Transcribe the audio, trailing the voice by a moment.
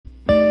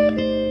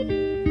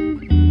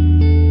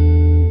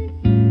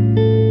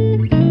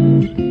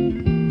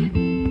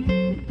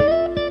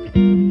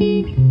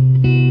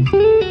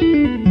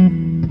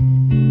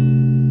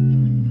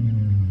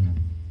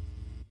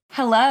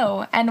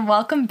and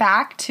welcome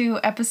back to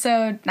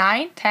episode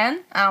 9,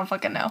 10, I don't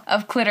fucking know,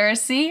 of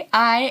Cliteracy.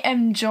 I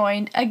am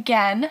joined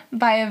again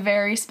by a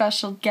very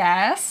special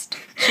guest,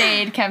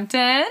 Jade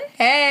Kempton.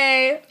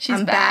 Hey!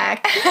 I'm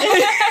back.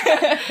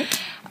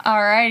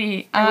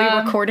 Alrighty. Are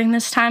we recording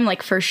this time,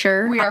 like, for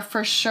sure? We are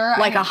for sure.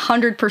 Like,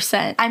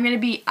 100%. I'm gonna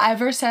be,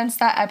 ever since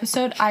that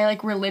episode, I,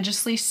 like,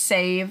 religiously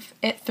save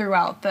it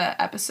throughout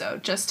the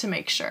episode, just to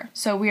make sure.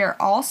 So we are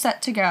all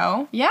set to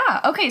go.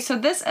 Yeah, okay, so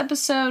this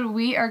episode,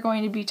 we are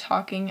going to be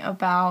talking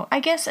about,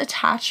 I guess,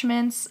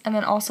 attachments, and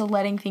then also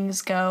letting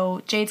things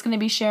go. Jade's gonna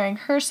be sharing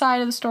her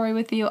side of the story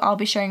with you. I'll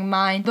be sharing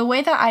mine. The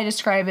way that I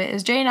describe it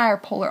is Jade and I are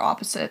polar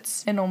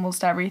opposites in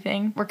almost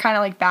everything. We're kind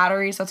of like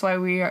batteries, that's why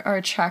we are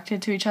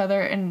attracted to each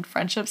other in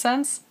friendship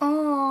sense.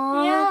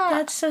 Aww, yeah.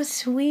 That's so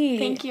sweet.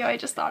 Thank you, I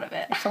just thought of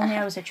it. If only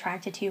I was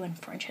attracted to you in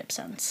friendship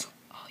sense.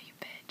 Oh, you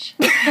bitch.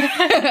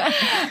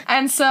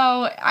 And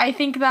so I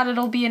think that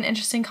it'll be an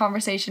interesting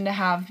conversation to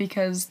have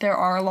because there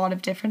are a lot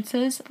of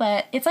differences,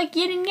 but it's like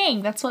yin and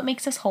yang. That's what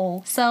makes us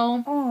whole.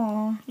 So,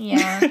 aww.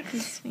 Yeah.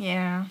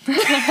 Yeah.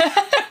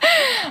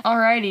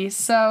 Alrighty,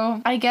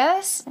 so I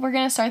guess we're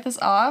gonna start this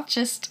off.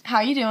 Just how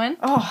you doing?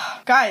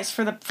 Oh, guys,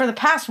 for the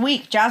past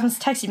week, Jasmine's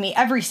texted me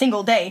every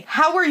single day,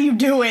 "How are you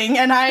doing?"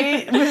 And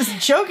I was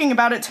joking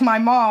about it to my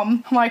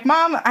mom. I'm like,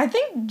 "Mom, I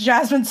think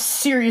Jasmine's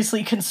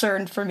seriously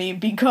concerned for me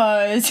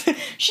because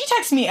she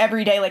texts me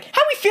every day like,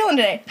 how we feeling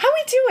today? How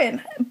we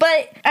doing?"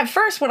 But at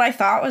first, what I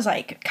thought was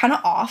like kind of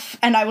off,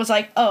 and I was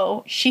like,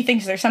 "Oh, she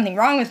thinks there's something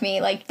wrong with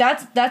me." Like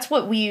that's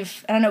what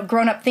we've, I don't know,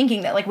 grown up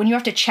thinking, that like when you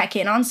have to check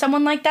in on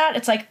someone like that,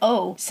 it's like,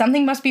 oh,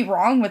 something must be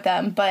wrong with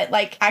them. But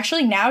like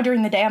actually now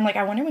during the day, I'm like,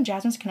 I wonder when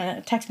Jasmine's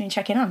gonna text me and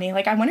check in on me.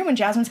 Like I wonder when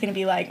Jasmine's gonna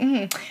be like,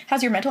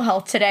 how's your mental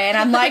health today? And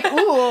I'm like,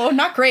 ooh,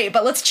 not great,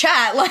 but let's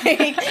chat. Like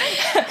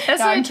that's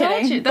no, what I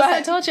told you. That's what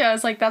I told you. I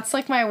was like, that's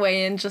like my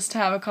way in just to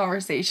have a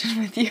conversation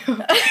with you.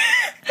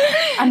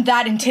 I'm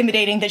that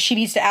intimidating that she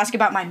needs to ask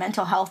about my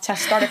mental health to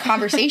start a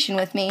conversation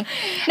with me.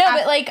 No,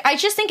 but like I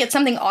just think it's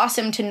something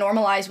awesome to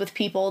normalize with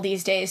people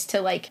these days,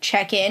 to like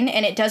check in,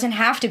 and it doesn't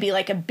have to be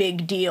like a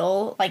big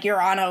deal, like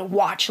you're on a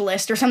watch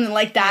list or something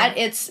like that.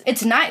 Yeah.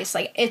 It's nice.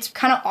 Like it's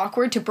kind of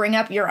awkward to bring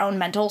up your own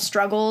mental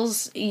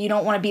struggles. You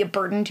don't want to be a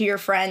burden to your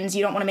friends.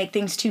 You don't want to make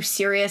things too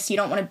serious. You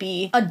don't want to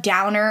be a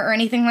downer or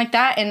anything like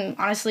that. And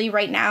honestly,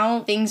 right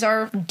now things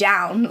are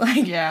down.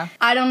 Like, yeah,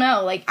 I don't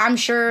know. Like I'm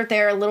sure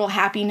there are little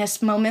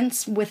happiness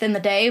moments within the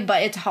day,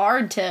 but it's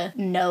hard to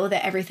know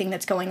that everything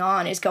that's going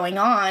on is going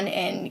on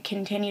and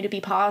continue to be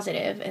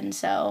positive. And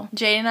so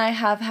Jade and I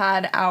have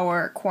had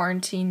our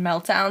quarantine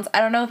meltdowns. I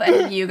don't know if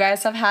any of you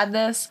guys have had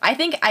this.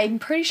 I'm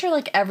pretty sure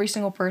like every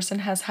single person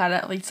has had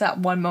at least that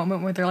one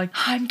moment where they're like,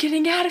 I'm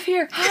getting out of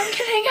here. I'm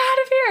getting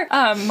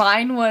out of here.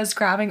 Mine was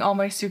grabbing all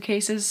my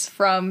suitcases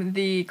from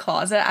the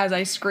closet as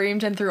I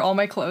screamed and threw all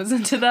my clothes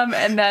into them,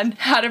 and then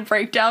had a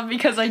breakdown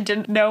because I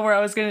didn't know where I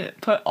was going to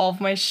put all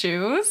of my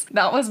shoes.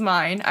 That was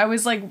mine. I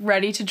was like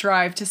ready to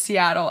drive to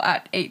Seattle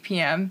at 8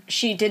 p.m.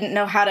 She didn't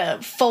know how to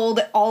fold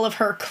all of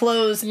her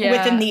clothes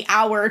within the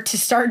hour to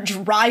start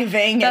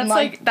driving. That's and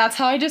like that's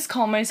how I just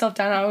calmed myself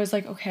down. I was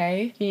like,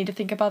 okay, you need to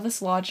think about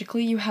this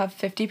logically. You have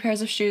 50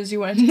 pairs of shoes you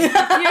want to take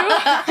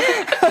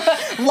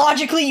with you.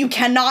 Logically, you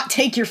cannot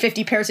take your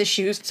 50 pairs of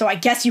shoes, so I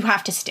guess you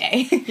have to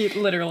stay.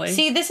 Literally.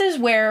 See, this is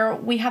where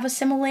we have a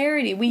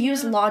similarity. We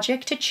use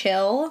logic to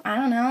chill. I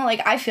don't know,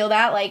 like I feel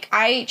that. Like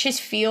I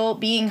just feel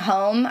being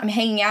home. I'm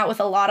hanging out with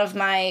a lot of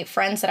my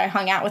friends that I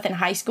hung out with in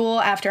high school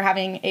after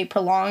having a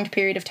prolonged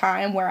period of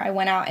time where I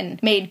went out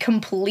and made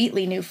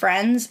completely new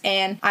friends,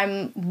 and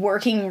I'm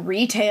working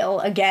retail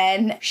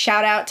again.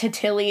 Shout out to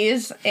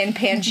Tilly's in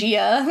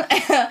Pangea.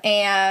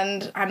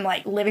 And I'm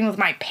like living with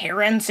my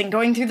parents and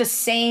going through the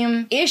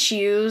same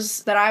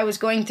issues that I was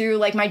going through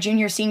like my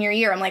junior, senior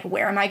year. I'm like,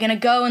 where am I gonna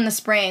go in the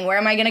spring? Where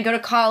am I gonna go to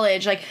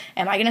college? Like,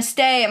 am I gonna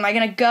stay? Am I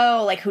gonna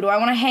go? Like, who do I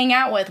want to hang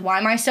out with? Why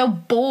am I so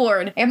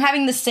bored? I'm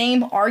having the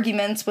same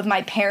arguments with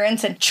my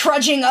parents and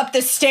trudging up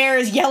the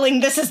stairs yelling,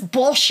 this is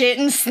bullshit,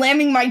 and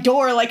slamming my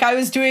door like I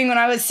was doing when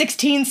I was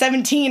 16,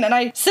 17. And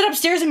I sit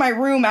upstairs in my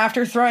room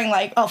after throwing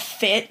like a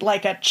fit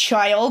like a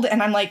child,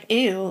 and I'm like,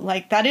 ew,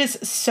 like that is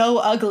so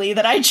ugly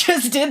that I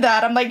just did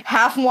that. I'm like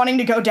half wanting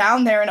to go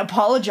down there and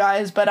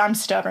apologize, but I'm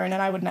stubborn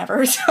and I would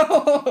never.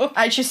 So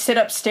I just sit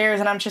upstairs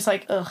and I'm just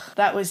like, ugh,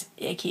 that was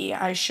icky.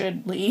 I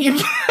should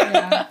leave.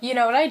 Yeah. You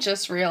know what I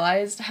just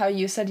realized? How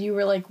you said you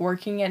were like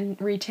working in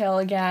retail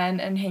again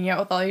and hanging out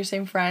with all your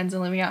same friends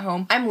and living at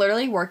home. I'm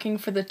literally working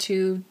for the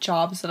 2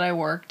 jobs that I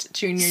worked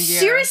junior year.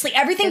 Seriously,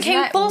 everything Isn't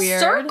came full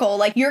weird? Circle.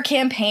 Like you're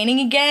campaigning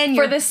again.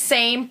 For the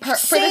same 2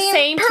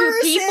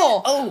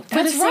 people. Oh,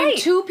 for the same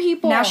 2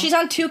 people. Now she's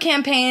on 2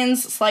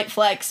 campaigns. Slight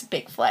flex,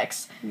 big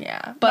flex.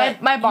 Yeah.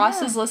 But my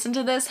bosses listen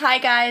to this. Hi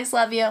guys,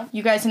 love you.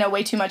 You guys know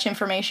way too much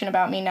information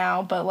about me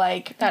now, but,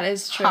 like... That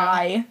is true.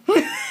 Hi.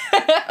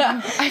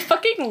 I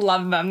fucking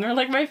love them. They're,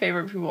 like, my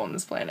favorite people on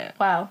this planet.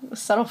 Wow,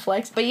 subtle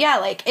flex. But yeah,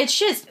 like, it's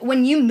just,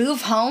 when you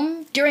move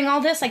home during all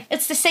this, like,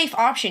 it's the safe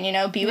option, you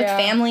know? Be with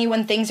family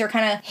when things are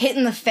kind of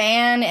hitting the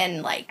fan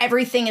and, like,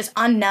 everything is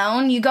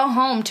unknown. You go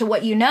home to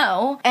what you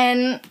know,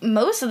 and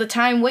most of the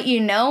time, what you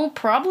know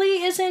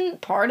probably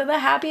isn't part of the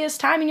happiest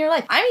time in your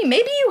life. I mean,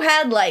 maybe you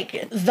had,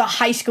 like, the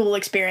high school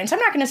experience. I'm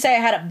not gonna say I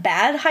had a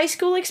bad high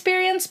school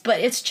experience, but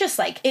it's just,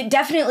 like, it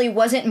definitely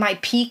wasn't my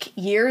peak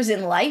years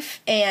in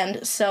life,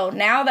 and so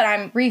now that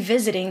I'm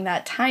revisiting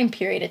that time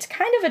period, it's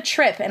kind of a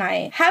trip, and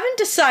I haven't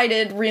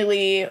decided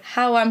really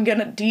how I'm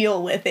gonna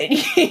deal with it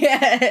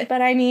yet.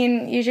 But I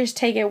mean, you just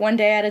take it one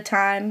day at a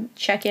time,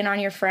 check in on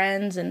your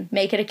friends, and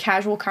make it a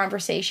casual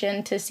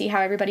conversation to see how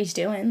everybody's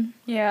doing.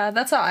 Yeah,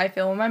 that's how I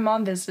feel. When my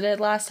mom visited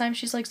last time,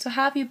 she's like, so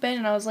how have you been?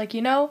 And I was like,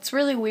 you know, it's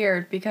really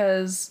weird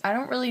because I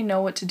don't really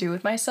know what to do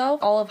with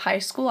myself. All of high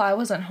school, I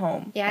wasn't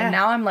home. Yeah. And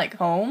now I'm, like,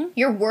 home.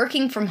 You're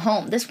working from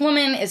home. This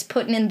woman is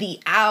putting in the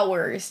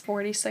hours.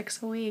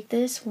 46 a week.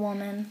 This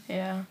woman.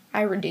 Yeah.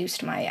 I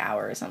reduced my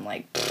hours. I'm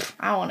like,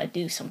 I want to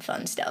do some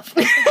fun stuff.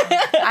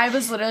 I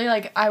was literally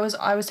like, I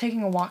was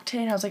taking a walk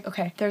today and I was like,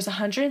 okay, there's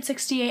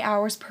 168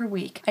 hours per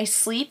week. I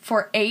sleep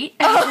for 8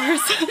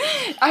 hours.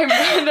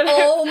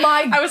 Oh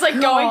my God. I was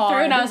like going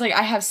through and I was like,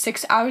 I have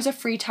 6 hours of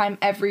free time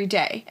every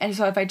day. And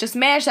so if I just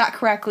manage that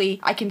correctly,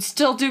 I can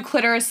still do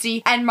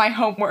cliteracy and my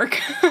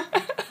homework.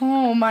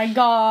 Oh my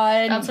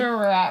God. That's where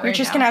we're at right You're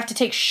just now. gonna have to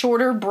take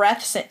shorter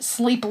breaths,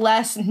 sleep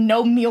less,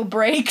 no meal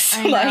breaks.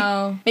 I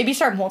know. Maybe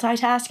start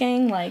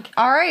multitasking, like.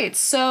 All right,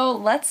 so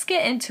let's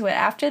get into it.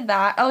 After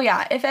that, oh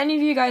yeah, if any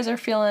of you guys are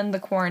feeling the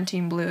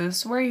quarantine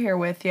blues, we're here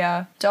with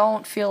you.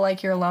 Don't feel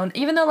like you're alone.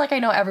 Even though, like, I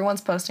know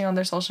everyone's posting on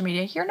their social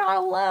media, you're not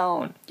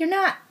alone. You're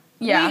not.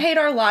 Yeah. We hate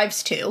our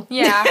lives too.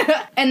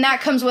 Yeah. And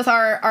that comes with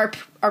our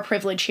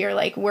privilege here.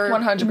 Like, we're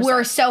 100%.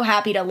 We're so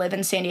happy to live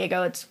in San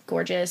Diego. It's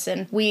gorgeous,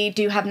 and we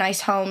do have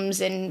nice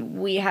homes, and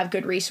we have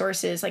good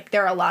resources. Like,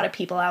 there are a lot of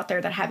people out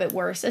there that have it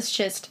worse. It's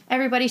just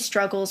everybody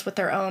struggles with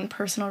their own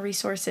personal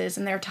resources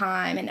and their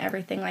time and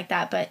everything like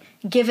that. But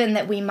given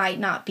that we might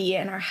not be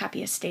in our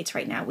happiest states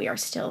right now, we are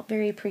still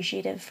very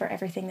appreciative for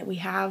everything that we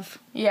have.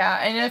 Yeah,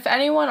 and if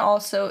anyone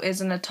also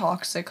is in a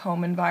toxic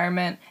home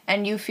environment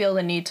and you feel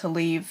the need to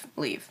leave,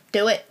 leave.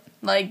 Do it.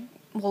 Like,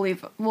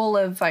 we'll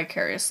live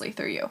vicariously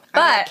through you. I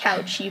got But a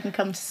couch. You can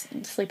come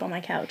sleep on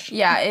my couch.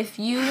 yeah, if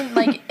you,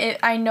 like,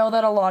 I know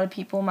that a lot of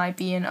people might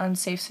be in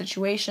unsafe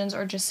situations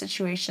or just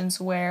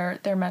situations where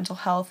their mental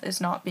health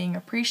is not being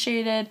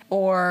appreciated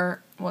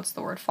or, what's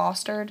the word,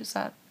 fostered? Is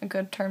that a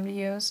good term to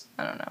use?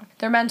 I don't know.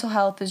 Their mental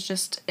health is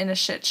just in a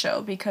shit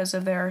show because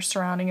of their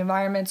surrounding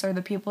environments or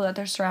the people that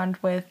they're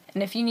surrounded with.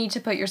 And if you need to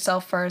put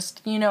yourself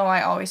first, you know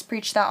I always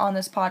preach that on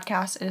this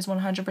podcast. It is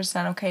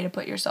 100% okay to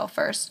put yourself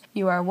first.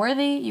 You are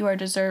worthy, you are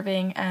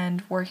deserving,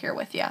 and we're here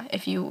with you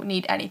if you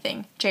need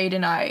anything. Jade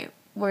and I,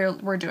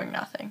 we're doing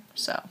nothing,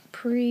 so.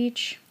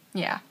 Preach.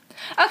 Yeah.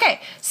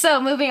 Okay,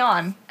 so moving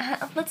on.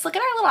 Let's look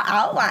at our little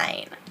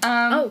outline.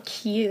 Oh,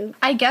 cute.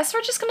 I guess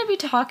we're just going to be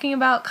talking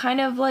about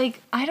kind of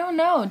like, I don't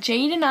know,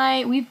 Jade and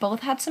I, we've both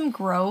had some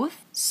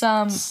growth,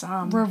 some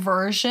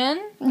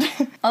reversion.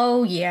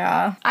 Oh,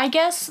 yeah. I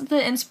guess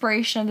the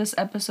inspiration of this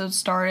episode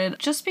started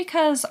just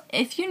because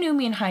if you knew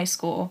me in high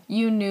school,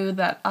 you knew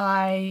that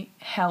I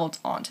held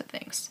on to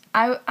things.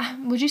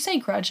 Would you say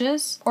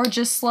grudges? Or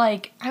just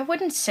like... I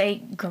wouldn't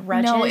say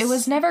grudges. No, it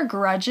was never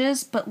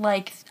grudges, but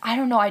like, I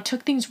don't know, I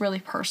took things really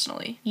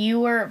personally. You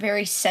were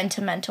very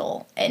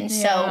sentimental, and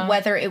so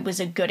whether it was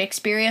a good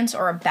experience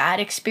or a bad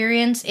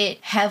experience, it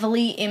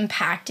heavily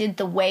impacted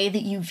the way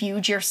that you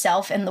viewed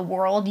yourself and the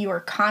world. You were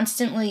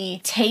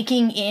constantly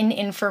taking in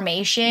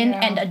information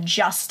and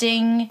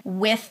adjusting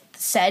with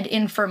said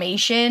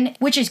information,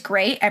 which is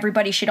great.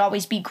 Everybody should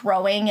always be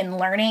growing and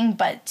learning,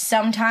 but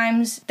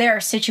sometimes there are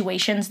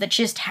situations that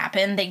just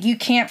happen that you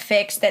can't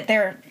fix, that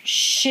they're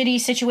shitty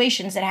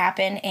situations that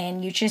happen,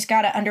 and you just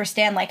gotta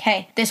understand, like,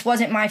 hey, this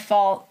wasn't my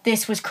fault,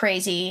 this was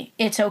crazy,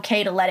 it's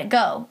okay to let it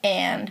go,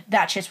 and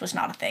that just was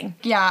not a thing.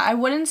 Yeah, I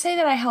wouldn't say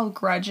that I held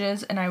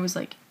grudges and I was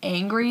like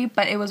angry,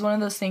 but it was one of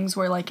those things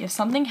where like if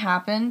something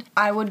happened,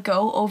 I would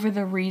go over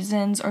the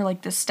reasons or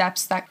like the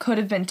steps that could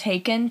have been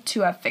taken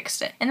to have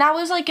fixed it. And that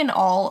was like in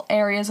all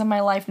areas of my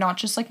life, not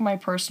just like my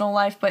personal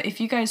life, but if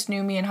you guys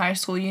knew me in high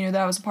school, you knew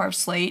that I was a part of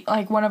Slate.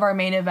 Like one of our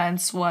main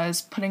events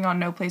was putting on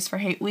No Place for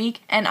Hate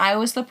Week, and I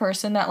was the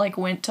person that like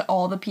went to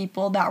all the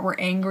people that were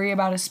angry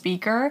about a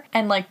speaker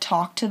and like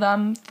talked to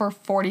them for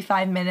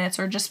 45 minutes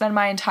or just spend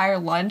my entire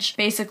lunch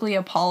basically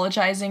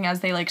apologizing as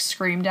they like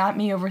screamed at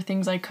me over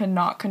things I could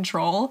not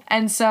control.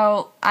 And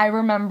so I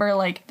remember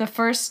like the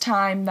first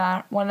time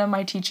that one of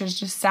my teachers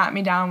just sat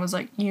me down and was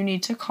like, you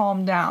need to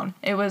calm down.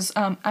 It was,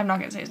 I'm not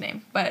gonna say his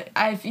name, but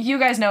you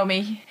guys know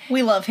me.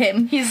 We love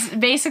him. He's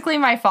basically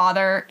my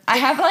father. I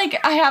have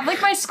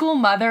like my school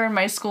mother and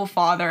my school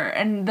father.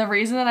 And the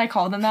reason that I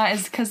called them that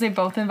is because they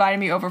both invited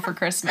me over for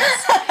Christmas.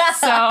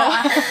 So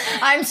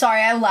I'm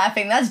sorry, I'm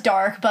laughing. That's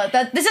dark, but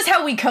this is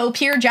how we cope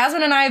here.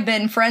 Jasmine and I have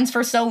been friends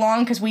for so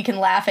long because we can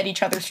laugh at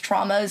each other's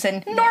traumas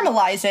and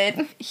normalize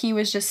it. He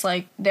was just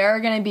like, there are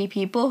going to be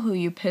people who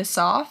you piss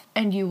off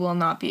and you will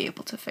not be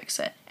able to fix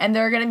it. And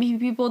there are going to be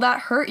people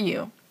that hurt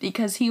you.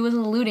 Because he was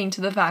alluding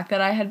to the fact that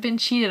I had been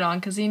cheated on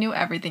because he knew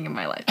everything in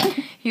my life.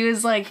 He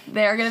was like,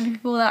 there are going to be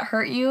people that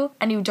hurt you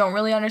and you don't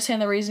really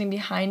understand the reasoning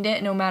behind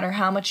it. No matter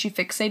how much you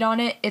fixate on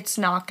it, it's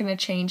not going to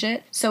change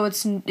it. So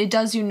it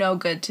does you no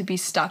good to be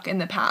stuck in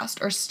the past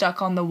or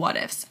stuck on the what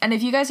ifs. And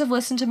if you guys have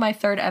listened to my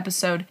 3rd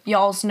episode,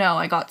 y'all's know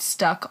I got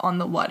stuck on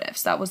the what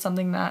ifs. That was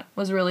something that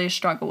was really a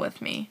struggle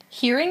with me.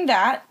 Hearing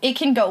that, it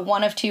can go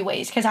one of two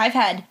ways because I've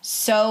had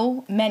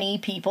so many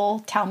people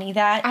tell me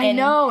that. I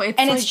know.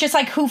 It's just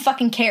like, who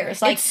fucking cares?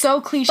 Like, it's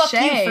so cliche. Fuck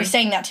you for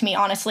saying that to me,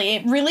 honestly.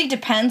 It really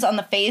depends on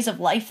the phase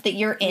of life that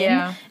you're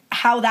in,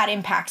 how that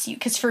impacts you.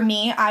 Because for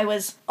me, I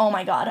was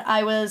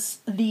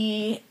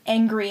the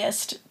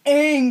angriest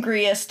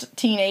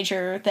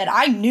teenager that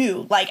I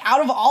knew. Like,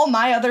 out of all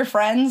my other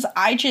friends,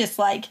 I just,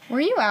 like...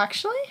 Were you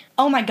actually?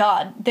 Oh my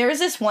god. There was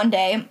this one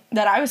day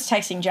that I was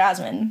texting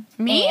Jasmine.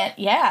 Me? And,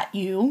 yeah,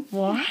 you.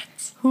 What?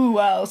 Who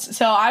else?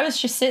 So I was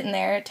just sitting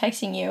there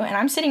texting you, and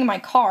I'm sitting in my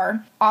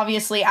car,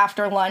 obviously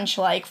after lunch,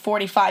 like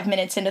 45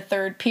 minutes into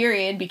 3rd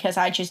period, because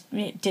I just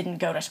didn't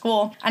go to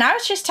school. And I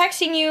was just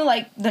texting you,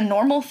 like, the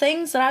normal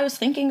things that I was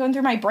thinking going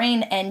through my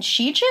brain, and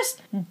she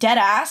just dead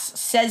ass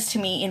says to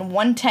me in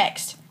one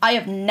text, I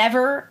have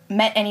never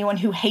met anyone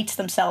who hates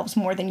themselves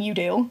more than you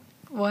do.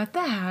 What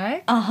the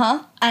heck?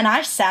 Uh-huh. And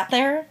I sat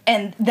there,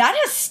 and that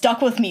has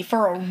stuck with me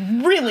for a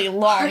really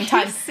long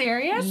time. Are you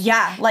serious?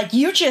 Yeah, like,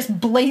 you just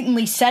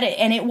blatantly said it,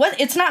 and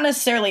it's not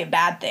necessarily a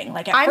bad thing.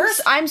 Like, at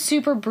first... I'm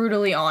super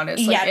brutally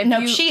honest. Like, yeah,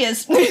 no, she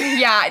is.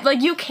 Yeah,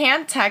 like, you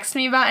can't text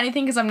me about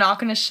anything because I'm not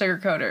going to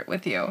sugarcoat it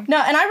with you. No,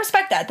 and I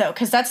respect that, though,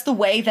 because that's the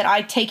way that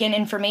I take in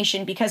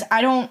information, because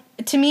I don't...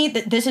 To me,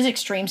 this is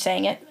extreme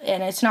saying it,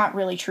 and it's not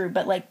really true,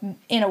 but, like,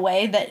 in a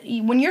way that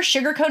when you're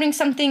sugarcoating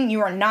something,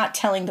 you are not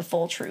telling the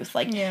full truth.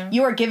 Like,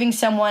 you are giving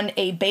someone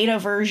a beta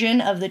version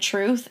of the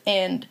truth,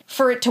 and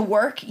for it to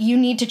work, you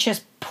need to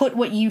just put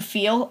what you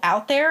feel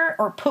out there,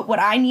 or put what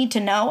I need to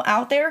know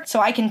out there, so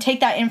I can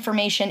take that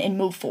information and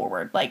move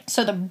forward. Like,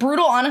 so the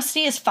brutal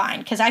honesty is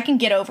fine, because I can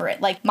get over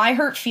it. Like, my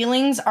hurt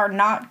feelings are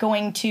not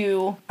going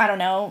to, I don't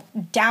know,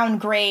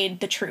 downgrade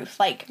the truth.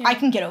 Like, I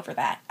can get over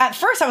that. At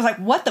first, I was like,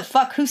 what the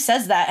fuck? Who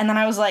says that? And then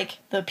I was like,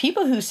 the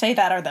people who say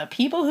that are the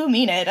people who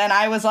mean it. And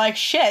I was like,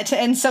 shit.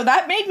 And so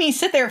that made me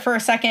sit there for a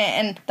second,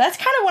 and that's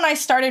kind of when I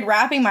started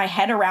wrapping my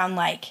head around,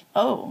 like,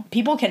 oh,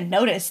 people can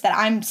notice that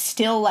I'm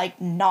still,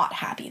 like, not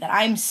happy, that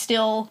I'm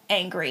still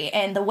angry,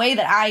 and the way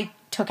that I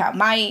took out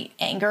my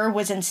anger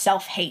was in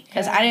self-hate,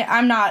 because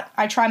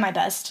I try my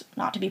best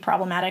not to be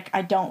problematic.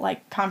 I don't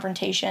like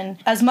confrontation.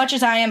 As much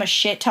as I am a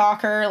shit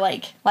talker,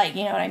 like,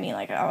 you know what I mean?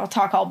 Like, I'll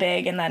talk all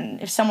big, and then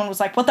if someone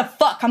was like, what the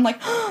fuck? I'm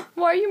like,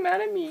 why are you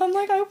mad at me? I'm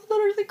like, I would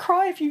literally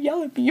cry if you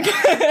yell at me.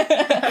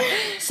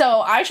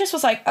 So I just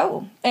was like,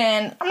 oh,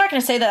 and I'm not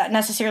going to say that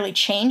necessarily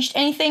changed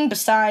anything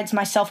besides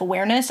my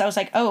self-awareness. I was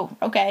like, oh,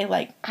 okay,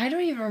 like... I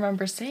don't even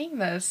remember saying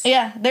this.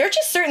 Yeah, there are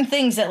just certain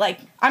things that, like,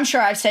 I'm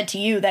sure I've said to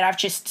you that I've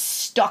just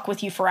stuck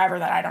with you forever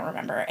that I don't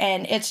remember.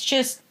 And it's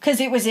just because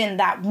it was in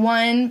that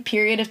one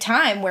period of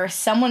time where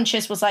someone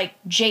just was like,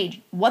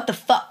 Jade, what the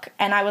fuck?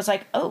 And I was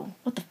like, oh,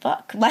 what the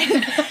fuck?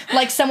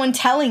 Like someone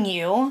telling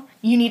you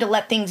need to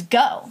let things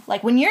go.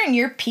 Like, when you're in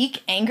your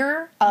peak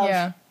anger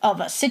of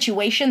a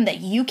situation that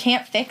you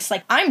can't fix,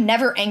 like, I'm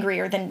never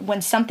angrier than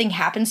when something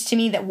happens to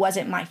me that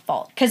wasn't my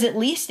fault. Because at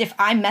least if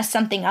I mess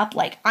something up,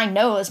 like, I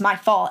know it was my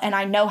fault, and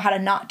I know how to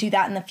not do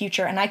that in the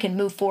future, and I can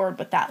move forward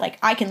with that. Like,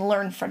 I can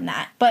learn from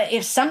that. But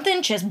if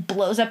something just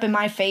blows up in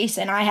my face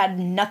and I had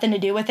nothing to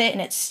do with it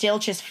and it still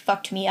just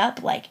fucked me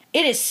up, like,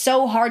 it is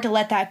so hard to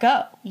let that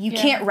go. You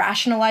can't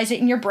rationalize it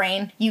in your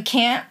brain. You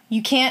can't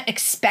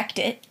expect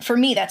it. For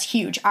me, that's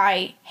huge.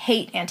 I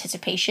hate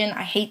anticipation.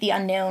 I hate the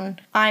unknown.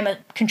 I'm a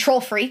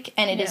control freak,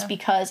 and it is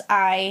because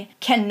I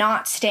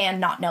cannot stand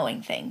not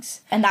knowing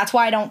things. And that's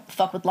why I don't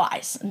fuck with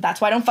lies. And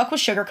that's why I don't fuck with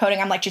sugarcoating.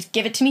 I'm like, just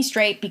give it to me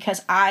straight,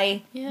 because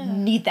I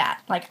need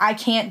that. Like, I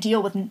can't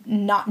deal with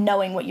not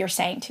knowing what you're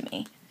saying to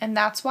me. And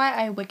that's why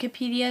I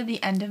Wikipedia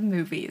the end of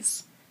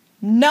movies.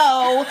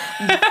 No.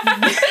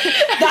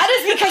 That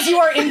is because you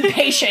are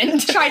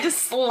impatient. Tried to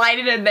slide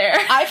it in there.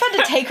 I've had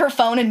to take her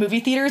phone in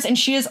movie theaters, and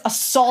she has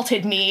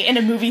assaulted me in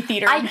a movie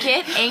theater. I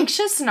get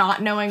anxious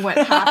not knowing what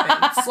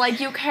happens. Like,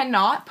 you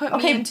cannot put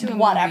me into a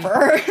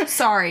whatever. movie.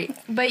 Sorry.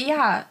 But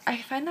yeah, I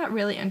find that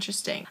really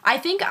interesting. I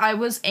think I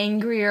was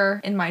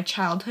angrier in my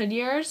childhood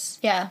years.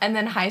 Yeah. And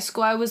then high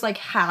school, I was like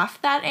half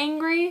that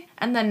angry.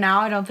 And then now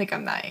I don't think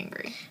I'm that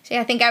angry. See,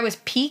 I think I was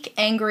peak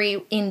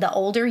angry in the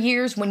older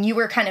years when you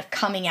were kind of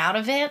coming out out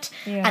of it.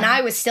 Yeah. And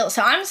I'm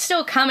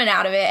still coming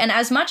out of it. And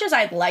as much as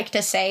I'd like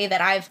to say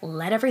that I've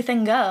let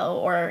everything go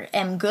or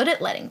am good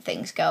at letting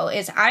things go,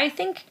 I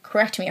think,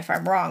 correct me if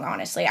I'm wrong,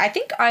 honestly, I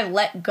think I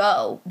let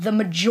go the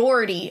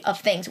majority of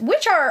things,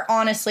 which are,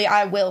 honestly,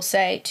 I will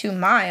say, to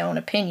my own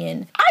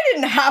opinion, I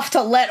didn't have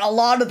to let a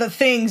lot of the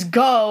things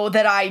go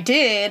that I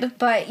did.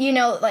 But,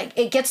 like,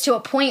 it gets to a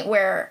point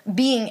where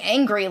being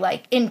angry,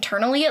 like,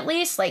 internally at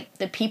least, like,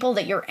 the people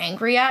that you're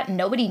angry at,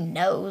 nobody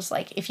knows.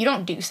 Like, if you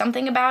don't do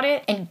something about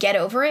it and get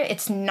over it,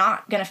 it's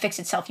not gonna fix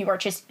itself. You are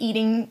just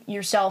eating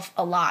yourself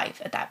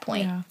alive at that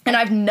point. Yeah. And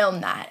I've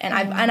known that. And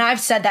I've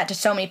said that to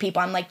so many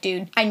people. I'm like,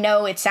 dude, I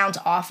know it sounds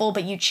awful,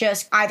 but you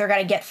just either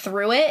gotta get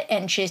through it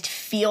and just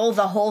feel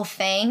the whole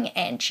thing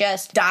and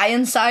just die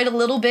inside a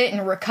little bit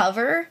and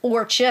recover,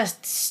 or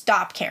just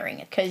stop carrying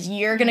it, because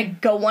you're gonna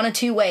go one of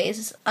two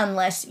ways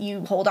unless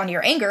you hold on to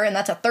your anger, and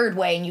that's a third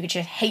way, and you could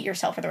just hate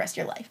yourself for the rest of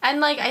your life. And,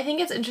 like, I think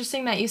it's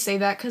interesting that you say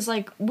that, because,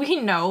 like, we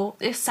know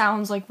this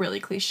sounds, like, really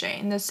cliche,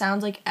 and this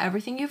sounds like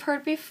everything you've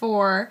heard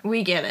before.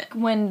 We get it.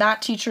 When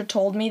that teacher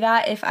told me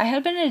that, if I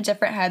had been in a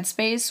different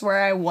headspace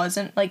where I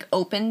wasn't, like,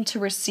 open to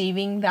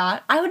receiving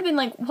that, I would have been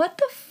like, what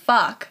the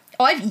fuck?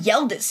 Oh, I've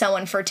yelled at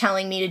someone for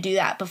telling me to do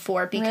that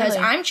before, because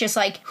really? I'm just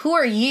like, who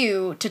are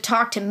you to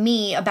talk to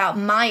me about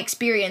my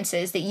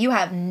experiences that you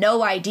have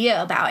no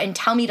idea about and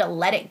tell me to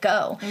let it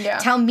go? Yeah.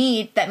 Tell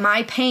me that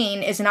my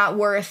pain is not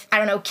worth,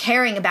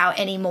 caring about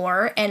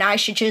anymore, and I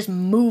should just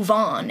move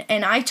on.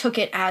 And I took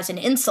it as an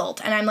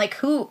insult. And I'm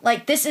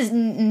like, this is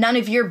none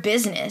of your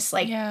business.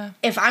 Like,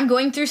 if I'm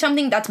going through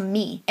something, that's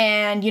me.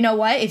 And you know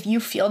what? If you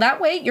feel that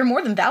way, you're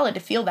more than valid to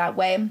feel that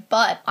way.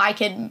 But I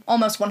can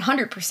almost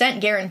 100%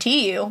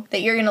 guarantee you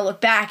that you're gonna look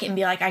back and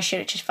be like, I should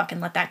have just fucking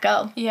let that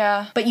go.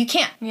 Yeah. But you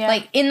can't. Yeah.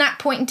 Like, in that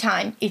point in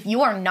time, if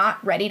you are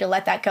not ready to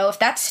let that go, if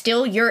that's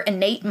still your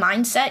innate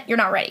mindset, you're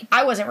not ready.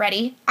 I wasn't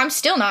ready. I'm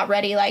still not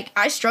ready. Like,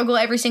 I struggle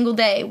every single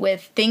day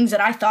with things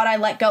that I thought I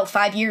let go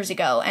 5 years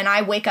ago, and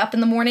I wake up in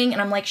the morning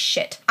and I'm like,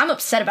 shit, I'm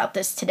upset about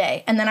this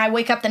today. And then I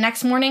wake up the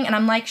next morning and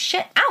I'm like,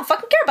 shit, I don't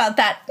fucking care about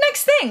that.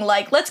 Next thing,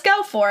 like, let's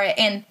go for it.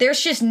 And there's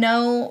just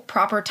no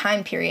proper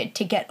time period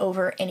to get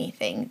over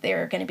anything.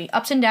 There are gonna be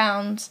ups and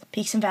downs,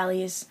 peaks and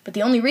valleys. But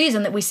the only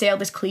reason that we say all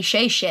this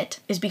cliche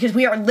shit is because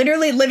we are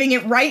literally living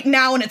it right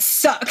now, and it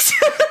sucks.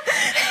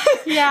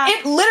 Yeah.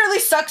 It literally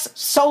sucks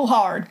so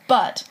hard,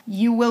 but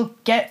you will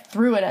get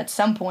through it at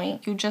some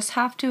point. You just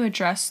have to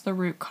address the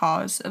root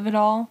cause of it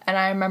all. And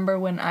I remember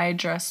when I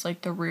addressed,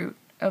 like, the root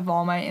of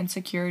all my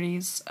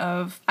insecurities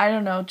of, I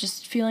don't know,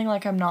 just feeling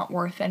like I'm not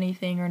worth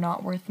anything or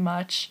not worth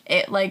much.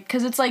 It, like,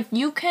 because it's like,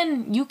 you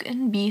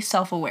can be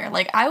self-aware.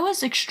 Like, I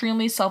was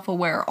extremely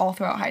self-aware all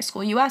throughout high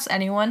school. You ask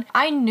anyone,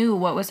 I knew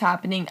what was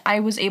happening. I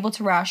was able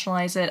to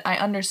rationalize it. I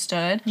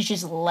understood. You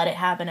just let it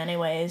happen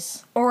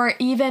anyways. Or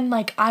even,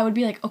 like, I would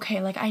be like,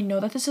 okay, like, I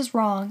know that this is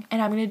wrong,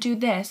 and I'm gonna do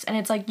this. And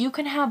it's like, you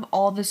can have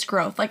all this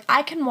growth. Like,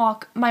 I can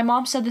walk, my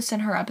mom said this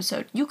in her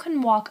episode, you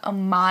can walk a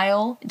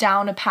mile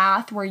down a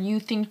path where you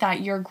think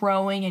that you're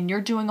growing and you're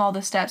doing all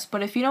the steps,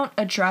 but if you don't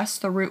address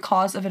the root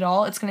cause of it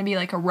all, it's gonna be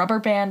like a rubber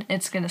band, and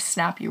it's gonna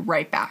snap you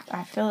right back.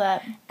 I feel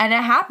that. And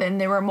it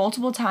happened. There were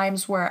multiple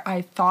times where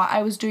I thought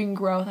I was doing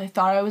growth, I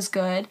thought I was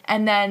good,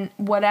 and then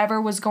whatever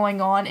was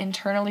going on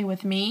internally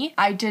with me,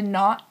 I did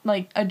not,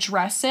 like,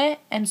 address it,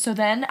 and so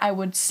then I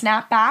would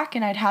snap back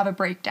and I'd have a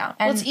breakdown.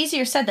 And well, it's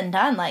easier said than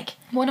done. Like,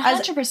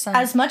 100%.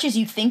 As much as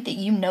you think that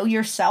you know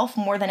yourself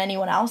more than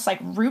anyone else, like,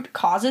 root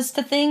causes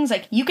to things,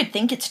 like, you could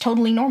think it's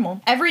totally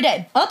normal. Every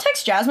day, I'll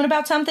text Jasmine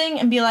about something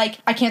and be like,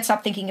 I can't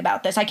stop thinking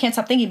about this. I can't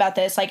stop thinking about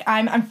this. Like,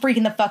 I'm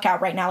freaking the fuck out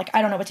right now. Like,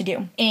 I don't know what to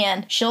do.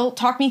 And she'll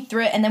talk me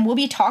through it, and then we'll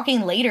be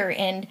talking later,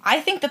 and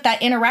I think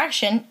that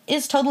interaction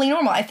is totally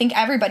normal. I think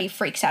everybody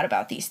freaks out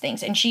about these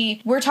things. And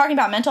we're talking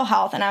about mental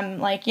health, and I'm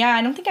like, yeah,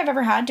 I don't think I've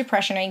ever had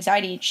depression or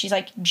anxiety. She's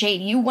like,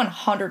 Jade, you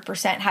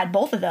 100% had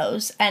both of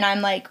those. And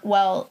I'm like,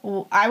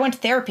 well, I went to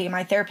therapy.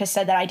 My therapist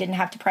said that I didn't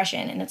have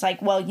depression. And it's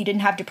like, well, you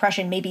didn't have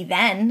depression maybe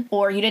then,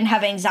 or you didn't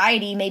have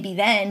anxiety maybe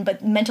then,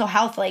 but mental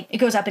health, like, it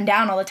goes up and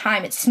down all the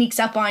time. It sneaks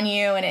up on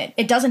you, and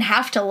it doesn't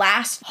have to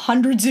last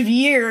hundreds of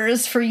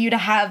years for you to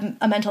have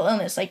a mental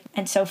illness. Like,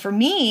 and so for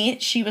me,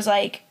 she was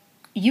like,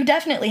 you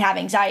definitely have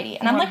anxiety.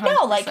 And I'm 100%.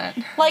 Like, no,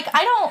 like,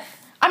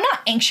 I'm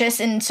not anxious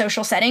in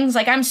social settings.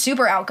 Like, I'm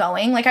super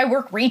outgoing. Like, I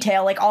work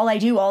retail. Like, all I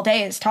do all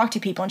day is talk to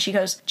people. And she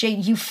goes,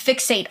 Jade, you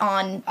fixate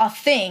on a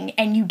thing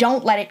and you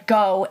don't let it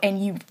go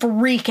and you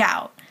freak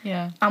out.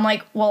 Yeah. I'm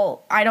like,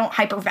 well, I don't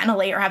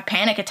hyperventilate or have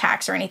panic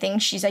attacks or anything.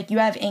 She's like, you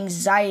have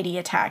anxiety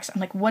attacks. I'm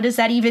like, what does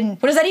that even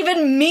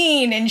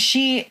mean? And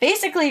she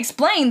basically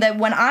explained that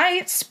when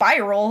I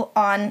spiral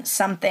on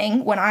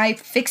something, when I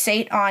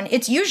fixate on,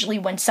 it's usually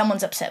when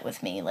someone's upset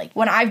with me. Like,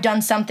 when I've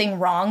done something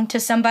wrong to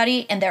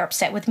somebody and they're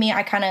upset with me,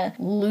 I kind of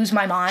lose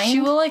my mind. She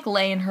will, like,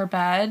 lay in her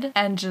bed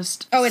and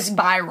just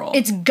spiral.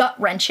 It's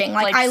gut-wrenching.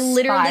 Like I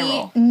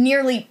literally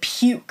nearly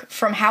puke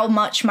from how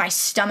much my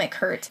stomach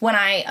hurts when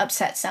I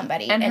upset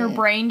somebody. And And her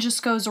brain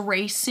just goes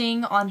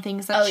racing on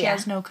things that she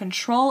has no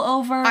control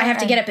over. I have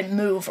to get up and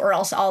move or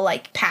else I'll,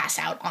 like, pass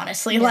out,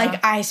 honestly. Yeah.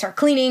 Like, I start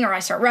cleaning or I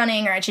start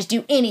running or I just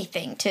do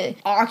anything to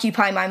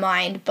occupy my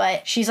mind.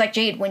 But she's like,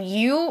 Jade, when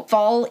you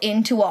fall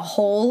into a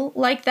hole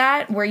like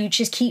that where you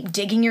just keep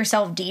digging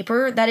yourself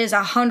deeper, that is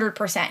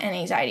 100% an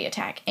anxiety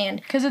attack.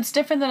 And because it's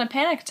different than a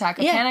panic attack.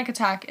 A panic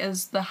attack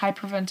is the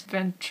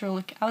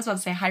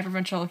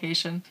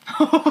hyperventrilocation.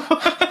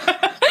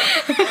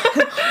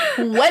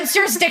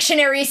 Webster's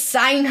Dictionary,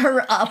 sign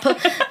her up.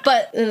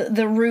 But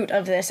the root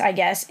of this, I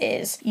guess,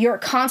 is you're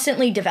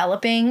constantly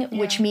developing,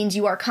 which means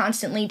you are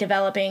constantly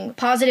developing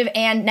positive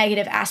and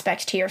negative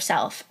aspects to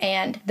yourself.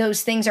 And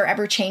those things are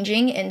ever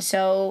changing. And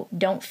so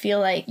don't feel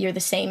like you're the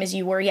same as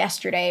you were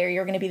yesterday or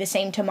you're going to be the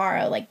same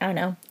tomorrow. Like, I don't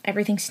know,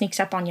 everything sneaks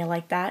up on you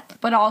like that.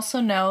 But also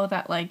know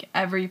that, like,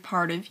 every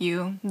part of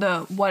you,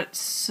 what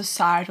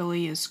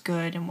societally is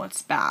good and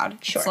what's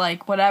bad. Sure. It's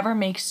like, whatever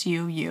makes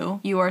you,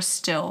 you are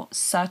still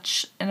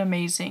such an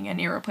amazing and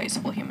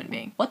irreplaceable human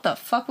being. What the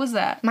fuck was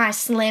that? My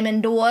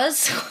slamming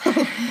doors.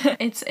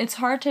 It's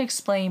hard to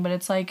explain, but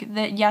it's like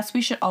that. Yes,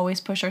 we should always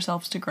push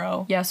ourselves to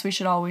grow. Yes, we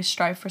should always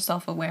strive for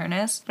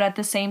self-awareness, but at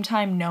the same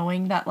time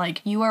knowing that,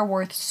 like, you are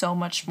worth so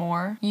much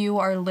more. You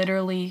are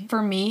literally,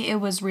 for me, it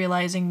was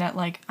realizing that,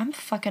 like, I'm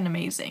fucking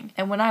amazing.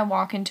 And when I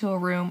walk into a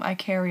room, I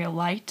carry a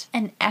light,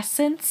 an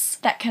essence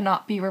that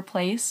cannot be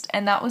replaced.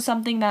 And that was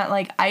something that,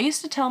 like, I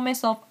used to tell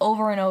myself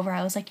over and over.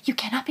 I was like, you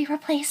cannot be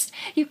replaced.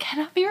 You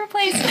cannot be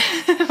replaced.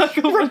 Like,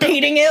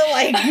 repeating it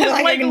like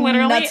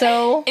literally,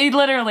 nutso.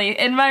 Literally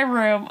in my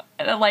room,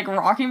 like,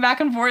 rocking back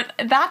and forth.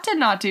 That did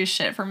not do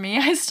shit for me.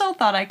 I still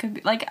thought I could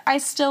be, like, I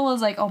still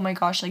was like, oh my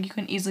gosh, like, you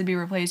can easily be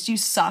replaced. You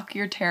suck.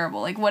 You're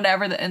terrible. Like,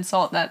 whatever the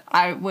insult that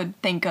I would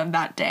think of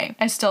that day,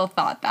 I still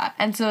thought that.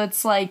 And so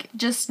it's like,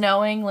 just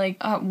knowing, like,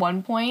 at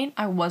one point,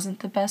 I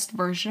wasn't the best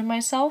version of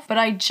myself, but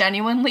I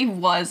genuinely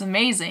was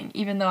amazing,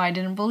 even though I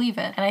didn't believe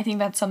it. And I think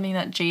that's something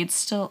that Jade's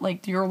still,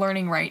 like, you're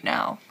learning right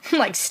now. I'm,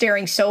 like,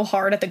 staring so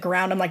hard at the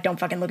ground. I'm like, don't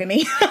fucking look at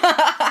me.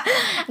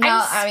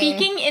 I'm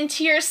speaking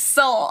into your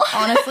soul.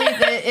 Honestly,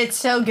 it's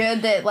so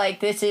good that, like,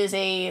 this is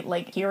a,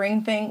 like,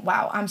 hearing thing.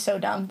 Wow, I'm so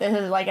dumb. This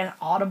is, like, an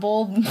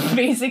audible,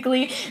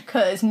 basically,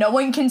 because no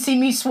one can see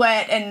me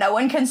sweat, and no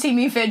one can see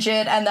me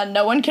fidget, and then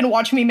no one can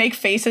watch me make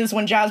faces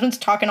when Jasmine's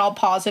talking all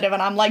positive,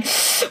 and I'm like,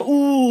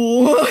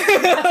 ooh.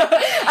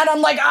 And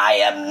I'm like, I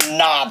am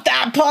not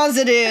that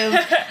positive.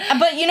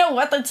 But you know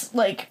what? That's,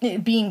 like,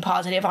 being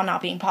positive on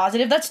not being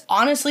positive. That's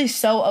honestly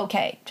so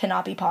okay to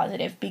not be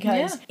positive,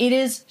 because it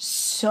is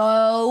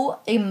so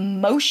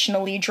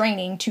emotionally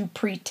draining to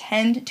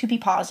pretend to be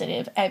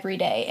positive every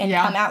day and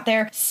come out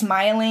there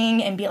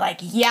smiling and be like,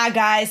 yeah,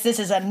 guys, this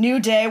is a new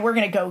day. We're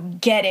going to go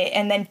get it.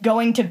 And then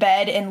going to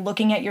bed and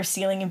looking at your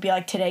ceiling and be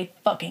like, today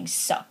fucking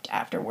sucked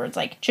afterwards.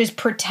 Like, just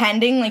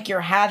pretending like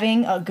you're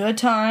having a good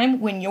time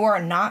when you're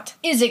not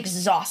is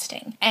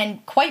exhausting.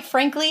 And quite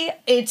frankly,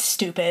 it's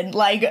stupid.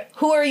 Like,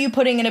 who are you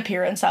putting an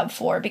appearance up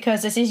for?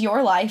 Because this is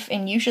your life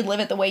and you should live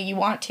it the way you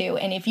want to.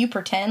 And if you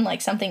pretend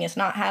like something is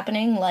not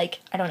happening, like,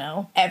 I don't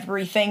know,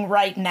 everything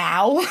right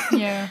now,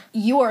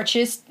 you are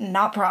just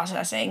not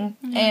processing.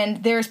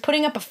 And there's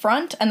putting up a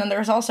front, and then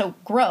there's also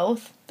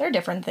growth. They're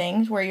different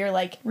things where you're,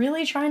 like,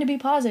 really trying to be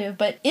positive,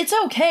 but it's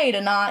okay to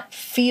not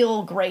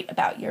feel great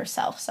about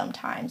yourself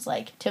sometimes.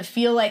 Like, to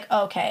feel like,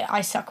 okay,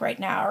 I suck right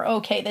now, or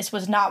okay, this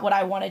was not what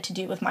I wanted to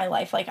do with my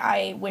life. Like,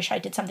 I wish I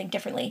did something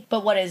differently.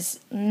 But what is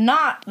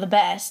not the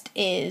best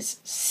is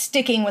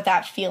sticking with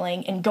that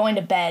feeling and going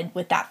to bed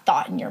with that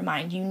thought in your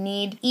mind. You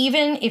need,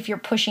 even if you're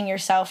pushing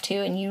yourself to,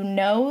 and you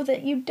know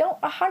that you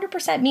don't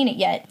 100% mean it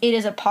yet, it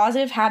is a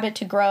positive habit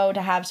to grow,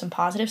 to have some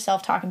positive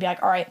self-talk and be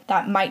like, all right,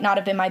 that might not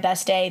have been my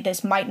best day.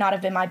 This might not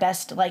have been my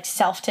best, like,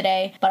 self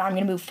today, but I'm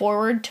gonna move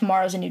forward.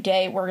 Tomorrow's a new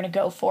day. We're gonna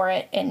go for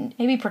it. And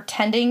maybe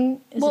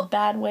pretending is a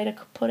bad way to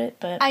put it,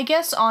 but I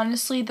guess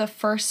honestly the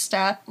first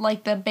step,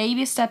 like the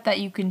baby step that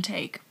you can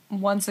take,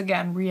 once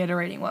again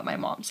reiterating what my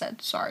mom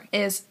said,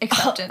 is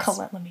acceptance.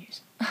 Colette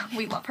Lemieux.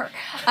 We love her.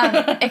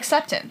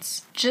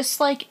 Acceptance. Just,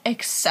 like,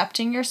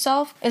 accepting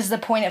yourself is the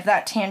point of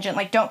that tangent.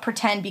 Like, don't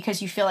pretend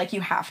because you feel like you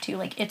have to.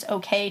 Like, it's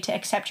okay to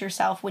accept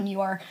yourself when you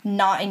are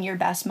not in your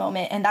best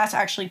moment. And that's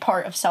actually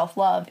part of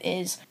self-love,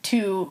 is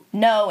to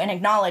know and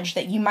acknowledge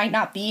that you might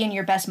not be in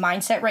your best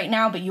mindset right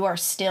now, but you are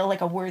still,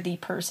 like, a worthy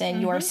person.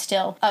 You are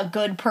still a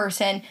good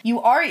person.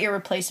 You are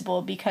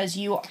irreplaceable because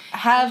you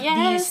have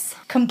these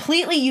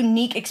completely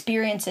unique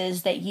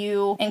experiences that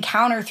you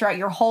encounter throughout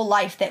your whole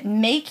life that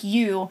make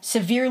you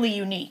severely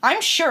unique.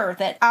 I'm sure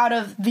that out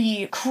of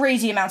the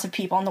crazy amounts of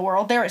people in the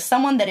world, there is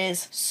someone that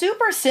is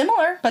super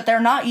similar, but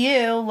they're not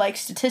you, like,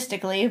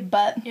 statistically,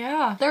 but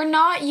yeah, they're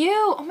not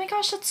you. Oh my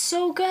gosh, that's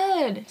so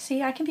good.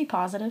 See, I can be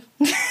positive.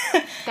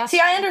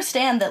 See, I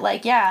understand that,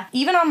 like, yeah,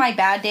 even on my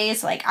bad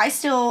days, like, I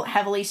still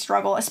heavily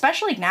struggle,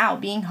 especially now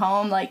being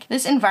home. Like,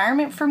 this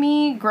environment for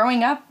me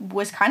growing up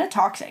was kind of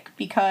toxic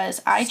because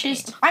I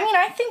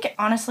think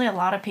honestly a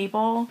lot of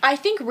people, I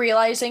think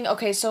realizing,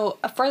 okay, so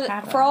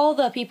for all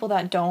the people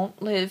that don't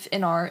live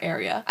in our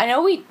area. I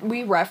know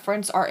we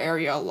reference our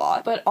area a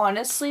lot, but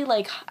honestly,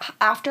 like,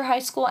 after high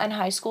school and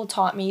high school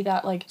taught me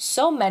that, like,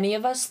 so many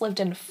of us lived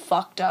in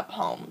fucked up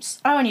homes.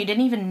 Oh, and you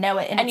didn't even know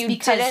it. And it's you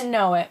because didn't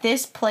know it.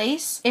 This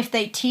place, if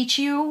they teach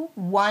you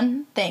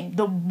one thing,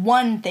 the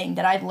one thing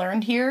that I've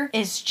learned here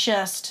is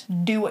just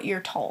do what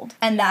you're told.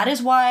 And that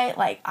is why,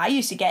 like, I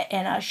used to get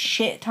in a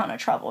shit ton of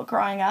trouble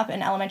growing up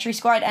in elementary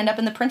school. I'd end up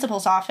in the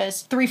principal's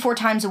office 3-4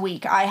 times a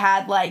week. I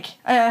had, like,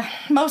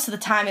 most of the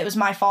time it was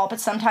my fault, but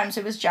sometimes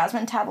it was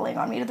Jasmine tattling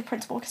on me to the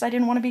principal because I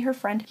didn't want to be her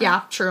friend.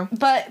 Yeah, true.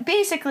 But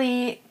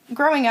basically,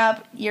 growing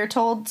up, you're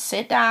told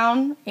sit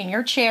down in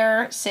your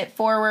chair, sit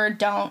forward,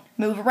 don't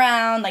move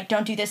around, like,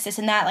 don't do this,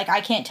 and that. Like,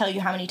 I can't tell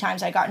you how many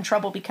times I got in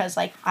trouble because,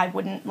 like, I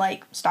wouldn't,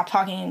 like, stop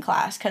talking in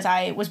class because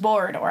I was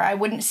bored, or I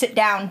wouldn't sit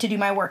down to do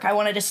my work. I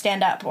wanted to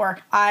stand up, or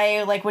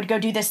I, like, would go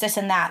do this,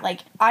 and that.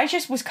 Like, I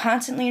just was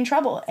constantly in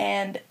trouble,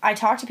 and I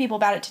talked to people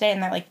about it today,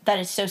 and they're like, that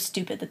is so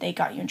stupid that they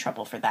got you in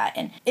trouble for that.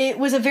 And it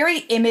was a very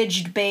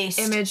image-based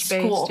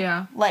school.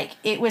 Yeah. Like,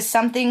 it was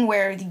something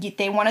where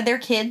they wanted their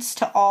kids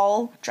to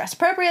all dress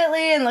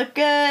appropriately and look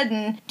good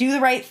and do the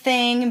right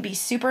thing and be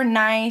super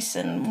nice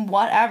and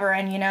whatever.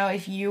 And, you know,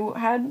 if you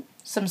had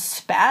some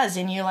spaz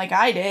in you like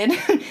I did,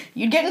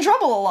 you'd get in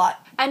trouble a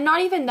lot. And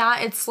not even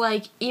that, it's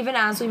like, even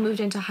as we moved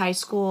into high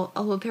school,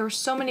 there were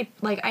so many,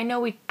 like, I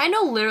know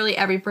literally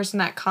every person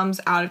that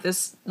comes out of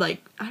this,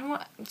 like, I don't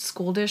want,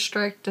 school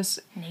district, this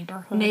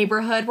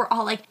neighborhood, we're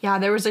all like, yeah,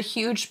 there was a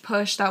huge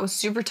push that was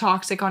super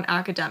toxic on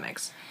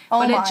academics.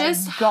 But it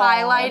just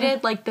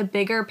highlighted, like, the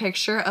bigger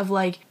picture of,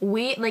 like,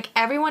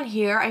 everyone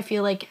here, I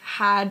feel like,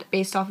 had,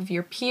 based off of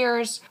your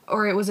peers,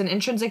 or it was an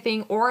intrinsic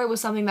thing, or it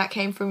was something that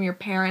came from your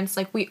parents.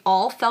 Like, we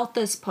all felt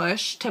this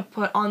push to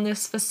put on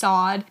this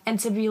facade and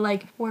to be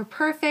like, we're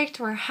perfect,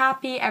 we're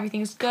happy,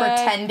 everything's good.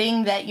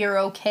 Pretending that you're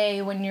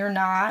okay when you're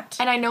not.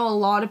 And I know a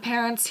lot of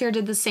parents here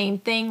did the same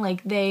thing.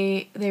 Like,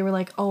 they were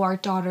like, oh, our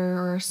daughter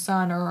or our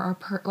son or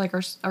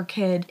our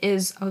kid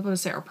is, I was going to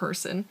say our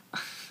person.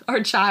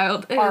 Our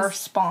child is... Our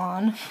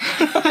spawn.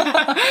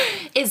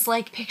 is,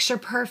 like, picture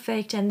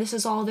perfect, and this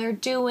is all they're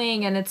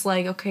doing, and it's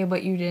like, okay,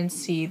 but you didn't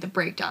see the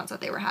breakdowns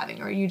that they were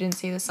having, or you didn't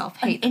see the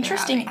self-hate. An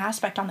interesting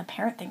aspect on the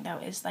parent thing, though,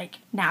 is, like,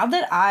 now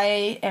that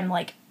I am,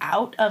 like,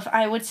 out of,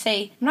 I would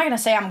say, I'm not going to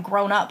say I'm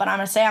grown up, but I'm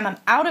going to say I'm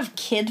out of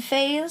kid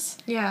phase.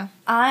 Yeah.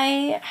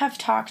 I have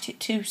talked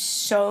to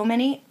so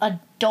many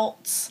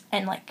adults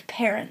and, like,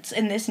 parents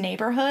in this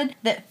neighborhood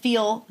that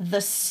feel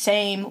the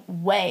same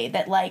way.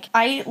 That, like,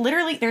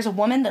 there's a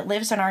woman that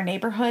lives in our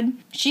neighborhood.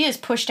 She has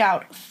pushed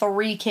out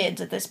 3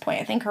 kids at this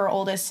point. I think her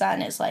oldest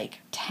son is, like,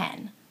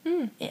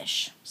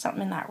 10-ish,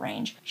 something in that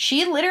range.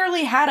 She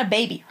literally had a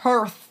baby,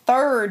 her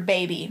 3rd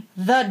baby,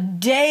 the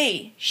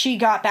day she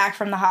got back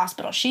from the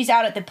hospital. She's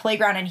out at the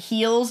playground in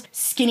heels,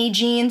 skinny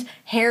jeans,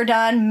 hair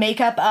done,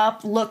 makeup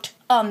up, looked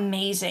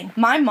amazing.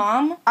 My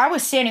mom, I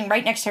was standing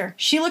right next to her.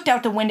 She looked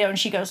out the window and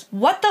she goes,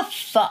 what the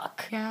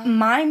fuck? Yeah.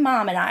 My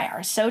mom and I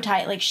are so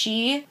tight. Like,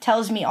 she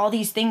tells me all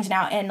these things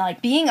now, and,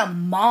 like, being a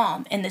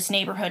mom in this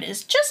neighborhood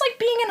is just like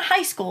being in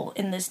high school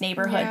in this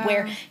neighborhood,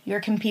 where you're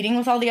competing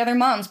with all the other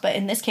moms, but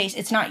in this case,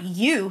 it's not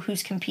you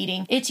who's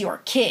competing, it's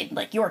your kid.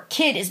 Like, your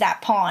kid is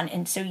that pawn,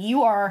 and so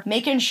you are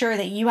making sure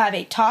that you have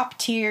a top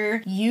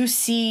tier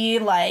UC,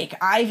 like,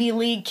 Ivy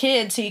League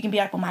kid, so you can be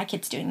like, well, my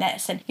kid's doing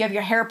this, and you have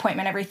your hair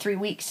appointment every 3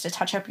 weeks to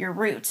touch up your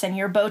roots and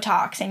your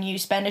Botox, and you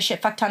spend a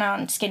shit fuck ton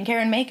on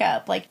skincare and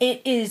makeup. Like,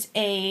 it is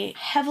a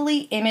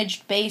heavily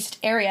image-based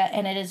area,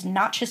 and it is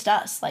not just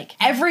us. Like,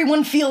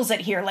 everyone feels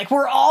it here. Like,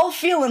 we're all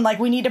feeling like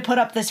we need to put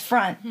up this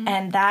front.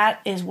 And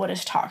that is what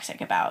is toxic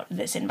about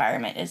this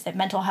environment, is that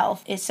mental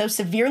health is so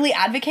severely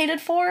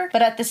advocated for,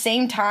 but at the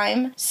same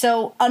time,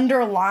 so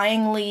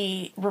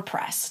underlyingly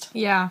repressed.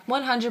 Yeah,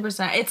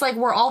 100%. It's like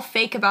we're all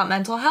fake about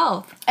mental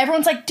health.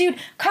 Everyone's like, dude,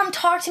 come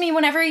talk to me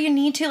whenever you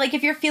need to. Like,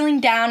 if you're feeling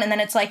down, and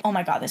then it's like, oh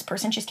my god, this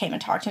person just came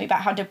and talked to me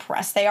about how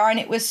depressed they are, and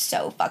it was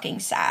so fucking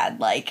sad.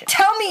 Like,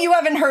 tell me you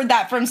haven't heard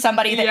that from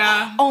somebody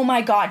that, oh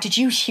my god, did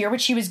you hear what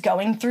she was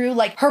going through?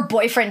 Like, her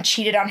boyfriend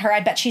cheated on her. I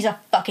bet she's a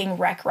fucking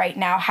wreck right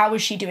now. How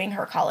is she doing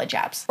her college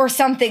apps? Or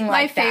something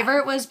like that. My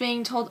favorite was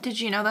being told, did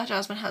you know that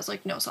Jasmine has,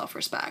 like, no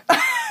self-respect?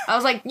 I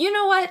was like, you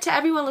know what? To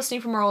everyone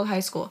listening from our old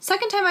high school,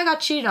 second time I got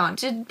cheated on.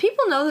 Did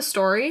people know the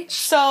story?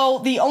 So,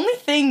 the only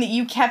thing that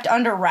you kept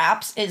under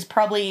wraps is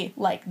probably,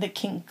 like, the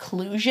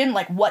conclusion,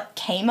 like, what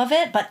came of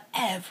it, but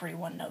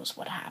everyone knows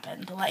what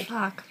happened. Like,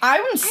 fuck.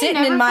 I was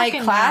sitting in my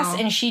class,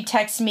 know. And she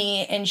texts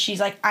me, and she's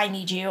like, I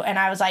need you, and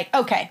I was like,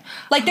 okay.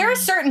 Like, there are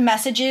certain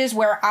messages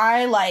where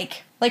I,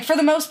 like, for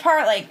the most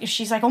part, like,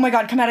 she's like, oh my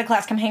god, come out of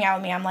class, come hang out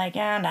with me. I'm like,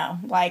 yeah, no.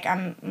 Like,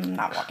 I'm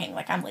not walking.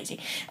 Like, I'm lazy.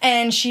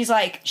 And she's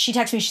like, she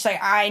texts me, she's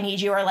like, I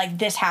need you, or, like,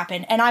 this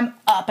happened. And I'm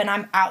up, and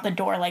I'm out the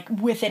door, like,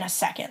 within a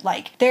second.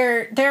 Like,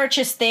 there are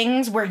just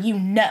things where you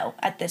know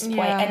at this point.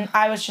 Yeah. And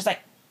I was just like,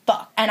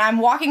 fuck. And I'm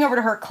walking over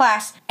to her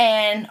class,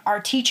 and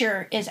our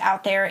teacher is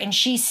out there, and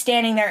she's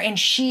standing there, and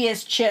she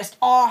is just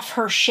off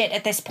her shit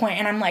at this point.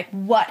 And I'm like,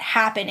 what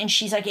happened? And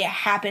she's like, it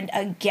happened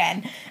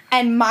again.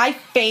 And my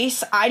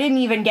face, I didn't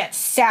even get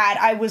sad.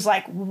 I was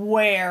like,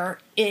 where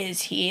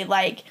is he?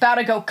 Like, about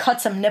to go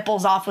cut some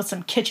nipples off with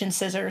some kitchen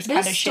scissors kind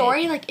of shit. This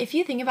story, like, if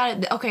you think about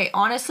it, okay,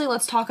 honestly,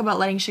 let's talk about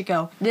letting shit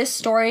go. This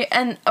story,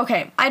 and,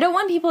 okay, I don't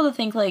want people to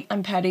think, like,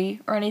 I'm petty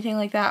or anything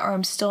like that, or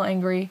I'm still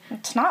angry.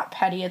 It's not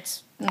petty,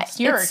 it's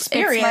your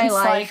experience. It's my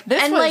life. Like,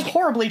 this and, was like,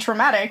 horribly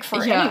traumatic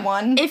for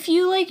anyone. If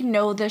you, like,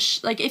 know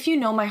this, like, if you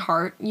know my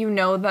heart, you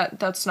know that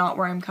that's not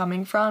where I'm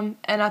coming from.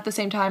 And at the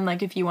same time,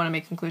 like, if you want to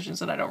make conclusions,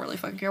 then I don't really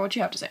fucking care what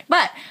you have to say.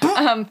 But,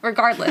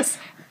 regardless.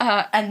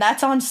 And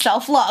that's on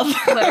self-love.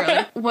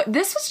 Literally.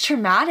 This was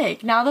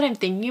traumatic. Now that I'm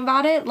thinking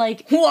about it,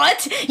 like...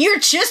 What? You're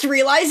just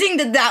realizing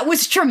that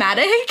was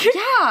traumatic?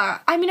 Yeah.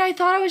 I mean, I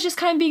thought I was just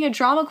kind of being a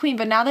drama queen,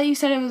 but now that you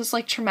said it was,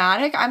 like,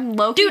 traumatic, I'm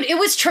low-key... Dude, it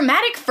was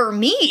traumatic for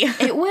me.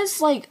 It was,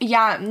 like,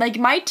 yeah, like,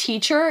 my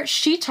teacher,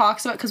 she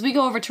talks about... Because we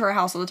go over to her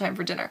house all the time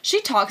for dinner. She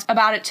talks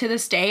about it to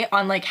this day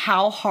on, like,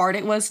 how hard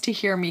it was to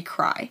hear me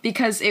cry.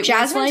 Because it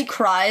Jasmine's was, like...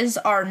 cries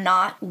are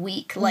not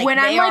weak. Like, when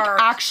they I'm, like, are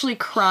actually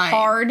crying.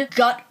 hard,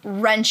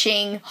 gut-wrenching,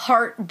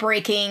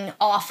 heartbreaking,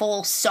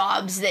 awful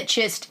sobs that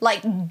just,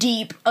 like,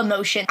 deep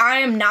emotion. I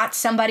am not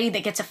somebody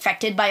that gets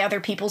affected by other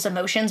people's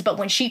emotions, but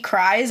when she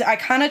cries, I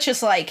kind of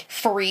just, like,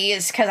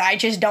 freeze because I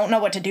just don't know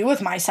what to do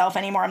with myself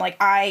anymore. I'm like,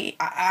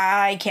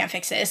 I can't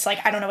fix this.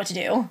 Like, I don't know what to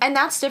do. And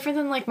that's different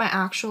than, like, my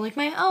actual, like,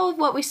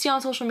 what we see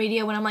on social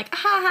media when I'm like,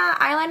 haha,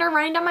 eyeliner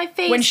running down my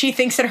face. When she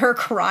thinks that her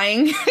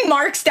crying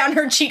marks down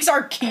her cheeks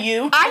are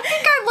cute. I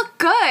think I look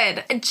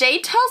good.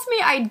 Jade tells me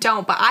I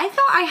don't, but I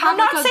thought I had, I'm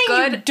like, not a saying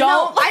good... you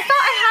don't. No, I thought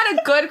I had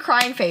a good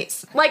crying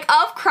face. Like,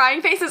 of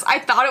crying faces, I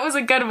thought it was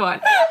a good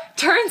one.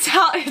 Turns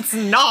out it's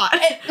not.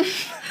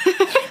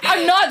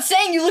 I'm not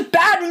saying you look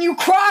bad when you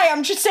cry.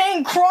 I'm just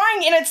saying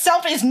crying in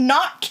itself is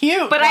not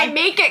cute. But like, I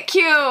make it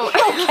cute.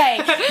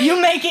 Okay,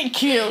 you make it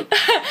cute.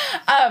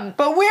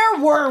 But where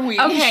were we?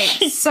 Okay,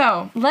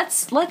 so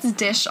let's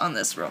dish on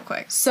this real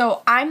quick.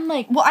 So I'm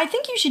like, well, I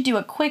think you should do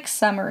a quick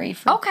summary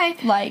for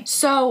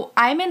so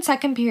I'm in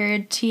second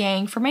period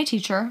TAing for my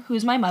teacher,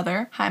 who's my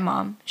mother. Hi,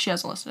 Mom. She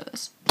doesn't listen to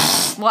this.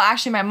 Well,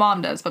 actually, my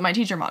mom does, but my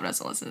teacher mom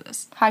doesn't listen to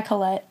this. Hi,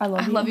 Colette. I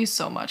love you. I love you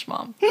so much,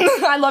 Mom.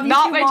 I love you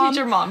Not too, my Mom.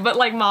 teacher mom, but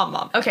like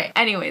mom. Okay,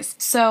 anyways,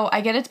 so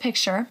I get a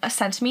picture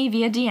sent to me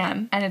via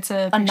DM, and it's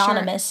a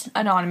picture,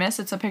 anonymous.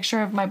 It's a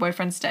picture of my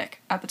boyfriend's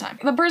dick at the time.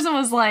 The person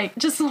was like,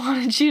 just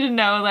wanted you to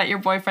know that your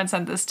boyfriend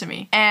sent this to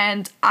me.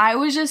 And I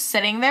was just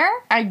sitting there.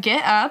 I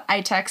get up.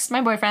 I text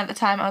my boyfriend at the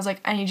time. I was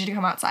like, I need you to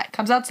come outside.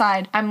 Comes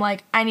outside. I'm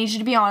like, I need you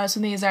to be honest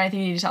with me. Is there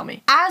anything you need to tell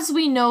me? As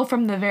we know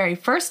from the very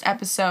first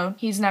episode,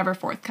 he's never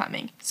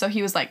forthcoming. So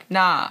he was like,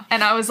 nah.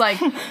 And I was like,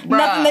 bruh.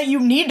 Nothing that you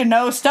need to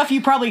know. Stuff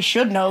you probably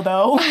should know,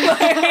 though.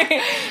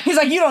 He's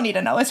like, you don't need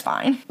to know. It's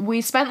fine.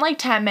 We spent like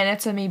 10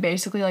 minutes of me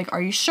basically like,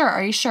 are you sure?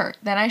 Are you sure?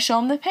 Then I show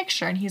him the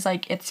picture and he's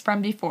like, it's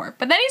from before.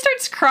 But then he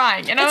starts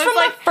crying. And I was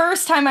like, the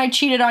first time I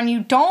cheated on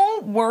you.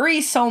 Don't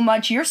worry so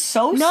much. You're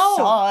so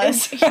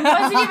sus. He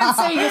wasn't even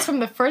saying it's from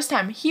the first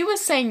time. He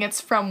was saying it's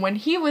from when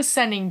he was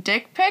sending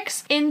dick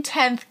pics in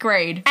 10th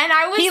grade. And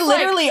I was He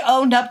literally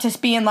owned up to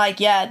being like,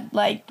 yeah,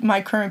 like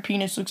my current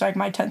penis looks like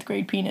my 10th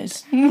grade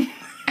penis.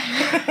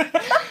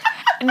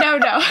 No.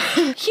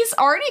 He's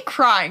already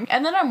crying.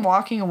 And then I'm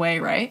walking away,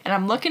 right? And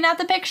I'm looking at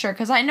the picture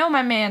because I know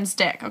my man's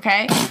dick,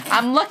 okay?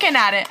 I'm looking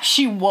at it.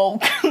 She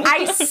woke.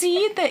 I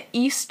see the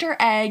Easter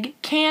egg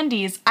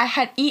candies I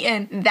had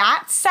eaten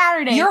that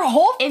Saturday. Your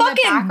whole in fucking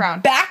the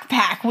background.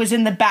 Backpack was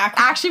in the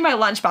background. Actually, my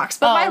lunchbox.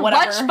 But my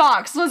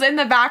lunchbox was in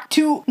the back.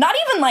 To not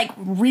even like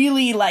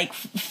really like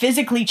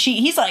physically cheat.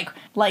 He's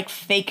like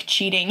fake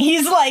cheating.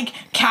 He's like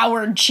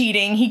coward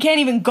cheating. He can't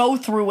even go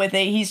through with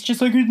it. He's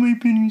just like, here's my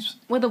penis.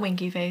 With a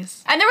winky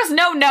face. And there was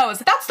no nose.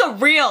 That's the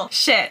real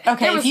shit.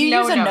 Okay, if you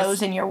use a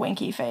nose in your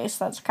winky face,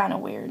 that's kind of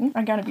weird.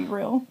 I gotta be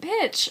real.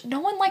 Bitch, no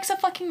one likes a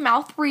fucking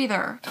mouth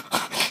breather.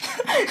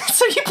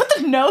 So you put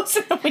the nose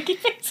in the winky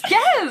face?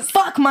 Yes!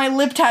 Fuck, my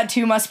lip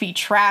tattoo must be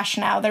trash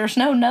now. There's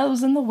no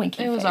nose in the winky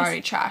face. It was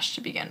already trash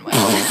to begin with.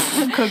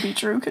 Could be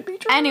true.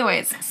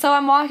 Anyways, so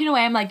I'm walking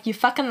away. I'm like, you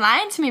fucking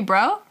lying to me,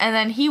 bro. And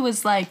then he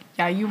was like,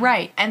 yeah, you're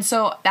right. And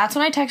so that's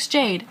when I text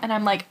Jade. And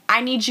I'm like,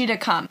 I need you to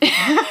come.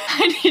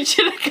 I need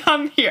you to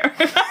come here.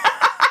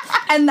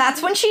 And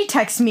that's when she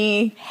texts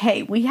me,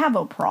 hey, we have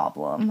a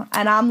problem.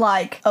 And I'm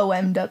like,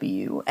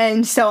 OMW.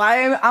 And so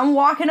I'm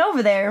walking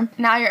over there.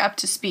 Now you're up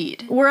to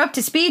speed. We're up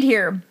to speed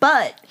here,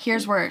 but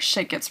here's where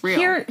shit gets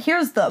real.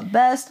 Here's the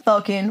best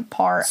fucking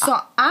part. So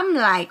I'm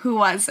like, who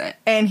was it?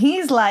 And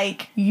he's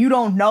like, you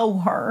don't know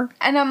her.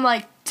 And I'm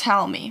like,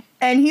 tell me.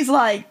 And he's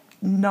like,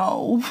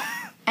 no.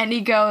 And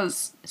he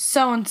goes,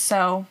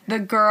 so-and-so, the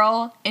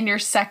girl in your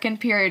second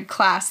period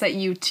class that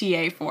you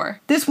TA for.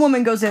 This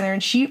woman goes in there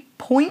and she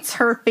points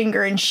her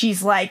finger and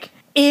she's like,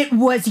 it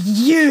was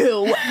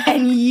you.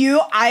 And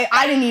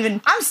I didn't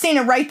even, I'm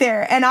standing right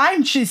there. And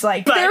I'm just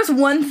like, there's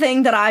one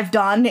thing that I've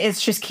done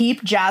is just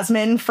keep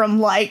Jasmine from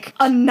like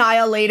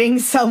annihilating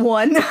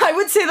someone. I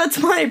would say that's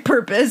my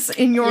purpose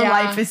in your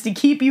life, is to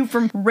keep you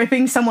from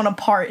ripping someone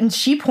apart. And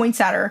she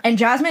points at her. And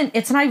Jasmine,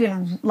 it's not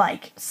even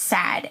like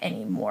sad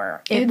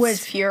anymore. It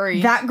was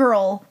fury. That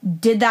girl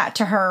did that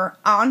to her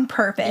on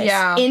purpose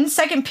in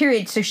second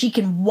period so she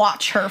can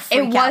watch her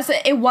freak out.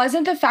 It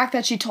wasn't the fact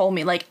that she told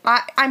me. Like,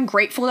 I'm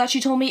grateful that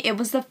she told me. It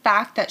was the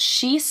fact that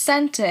she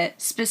sent it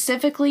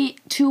specifically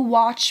to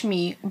watch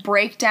me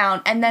break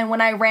down. And then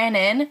when I ran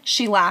in,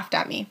 she laughed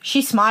at me.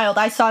 She smiled.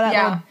 I saw that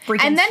little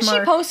freaking And then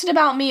smirk. She posted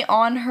about me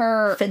on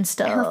her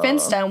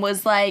Finsta. And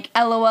was like,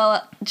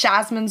 LOL,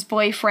 Jasmine's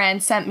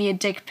boyfriend sent me a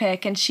dick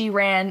pic and she's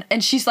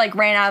like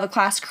ran out of the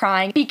class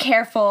crying. Be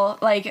careful.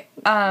 Like,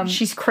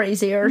 she's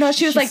crazy. Or no,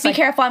 she was like, be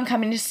careful, I'm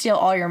coming to steal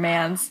all your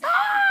mans.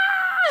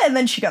 And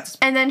then she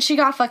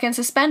got fucking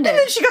suspended.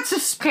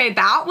 Okay,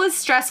 that was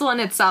stressful in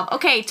itself.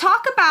 Okay,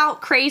 talk about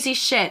crazy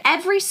shit.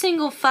 Every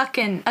single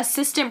fucking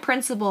assistant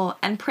principal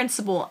and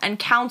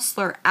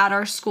counselor at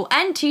our school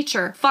and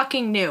teacher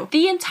fucking knew.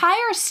 The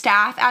entire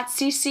staff at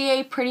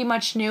CCA pretty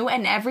much knew,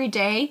 and every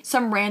day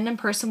some random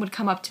person would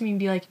come up to me and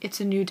be like, it's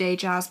a new day,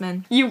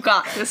 Jasmine. You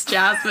got this,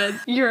 Jasmine.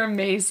 You're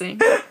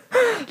amazing.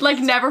 Like,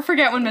 never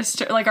forget when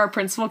our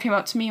principal came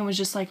up to me and was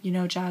just like,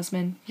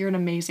 Jasmine, you're an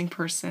amazing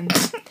person.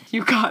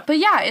 But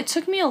yeah, it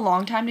took me a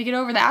long time to get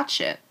over that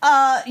shit.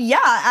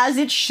 Yeah, as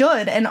it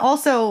should. And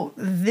also,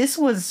 this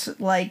was,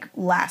 like,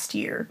 last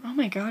year. Oh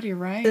my god, you're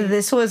right.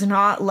 This was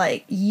not,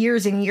 like,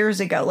 years and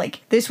years ago.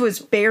 Like, this was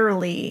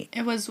barely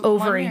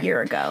over a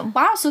year ago.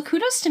 Wow, so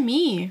kudos to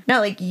me. No,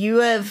 like, you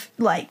have,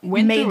 like,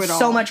 made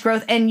so much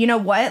growth. And you know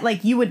what?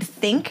 Like, you would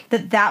think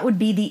that would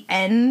be the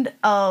end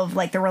of,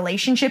 like, the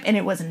relationship, and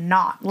it was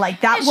not.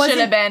 Like, that wasn't... It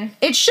should have been.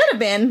 It should have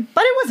been,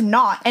 but it was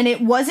not. And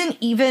it wasn't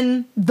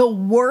even the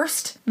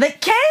worst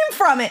that came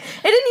from it.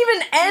 It didn't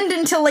even end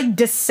until, like,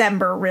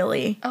 December,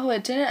 really. Oh,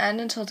 it didn't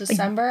end until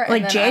December?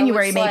 Like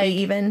January,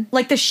 maybe, even.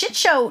 Like, the shit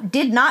show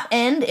did not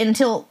end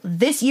until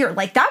this year.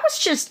 Like, that was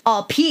just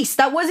a piece.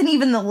 That wasn't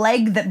even the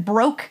leg that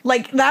broke.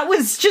 Like, that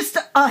was just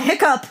a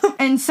hiccup.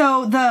 And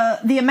so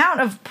the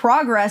amount of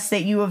progress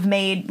that you have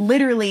made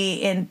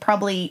literally in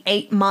probably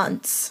 8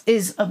 months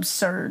is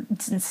absurd.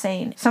 It's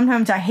insane.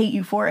 Sometimes I hate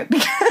you for it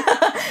because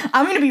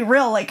I'm gonna be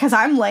real, like, because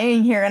I'm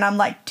laying here and I'm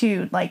like,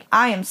 dude, like,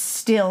 I am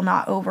still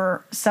not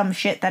over some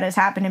shit that has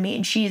happened to me,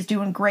 and she is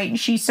doing great and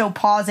she's so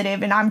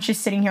positive, and I'm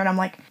just sitting here and I'm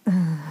like,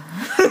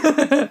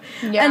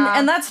 yeah.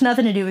 And that's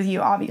nothing to do with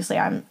you, obviously.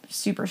 I'm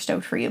super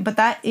stoked for you, but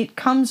that it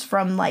comes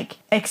from like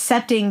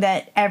accepting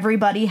that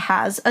everybody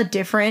has a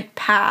different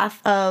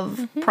path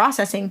of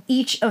processing.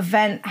 Each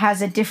event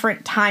has a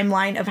different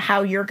timeline of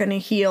how you're gonna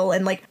heal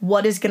and like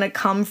what is gonna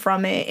come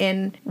from it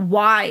and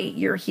why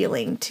you're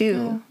healing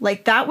too.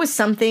 Like, that was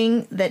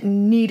something that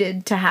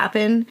needed to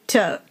happen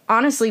to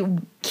honestly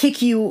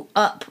kick you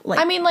up. Like,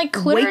 I mean, like,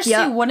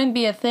 cliteracy wouldn't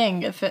be a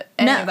thing if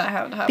any of that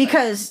had happened.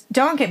 Because,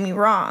 don't get me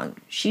wrong,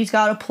 she's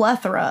got a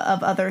plethora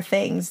of other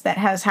things that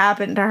has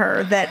happened to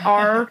her that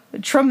are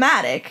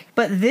traumatic.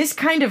 But this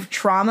kind of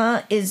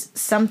trauma is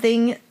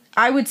something,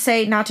 I would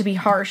say, not to be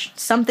harsh,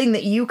 something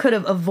that you could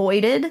have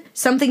avoided,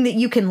 something that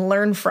you can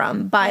learn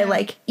from by,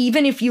 like,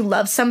 even if you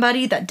love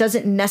somebody, that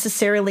doesn't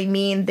necessarily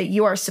mean that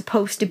you are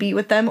supposed to be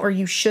with them or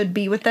you should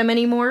be with them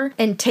anymore.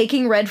 And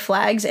taking red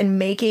flags and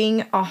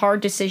making a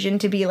hard decision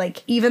to be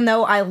like, even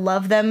though I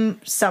love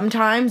them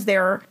sometimes,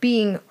 they're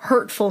being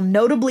hurtful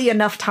notably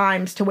enough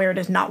times to where it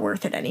is not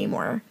worth it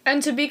anymore.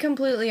 And to be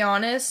completely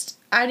honest,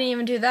 I didn't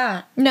even do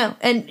that. No,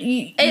 and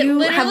you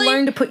have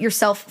learned to put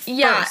yourself first from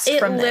this. Yeah,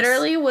 it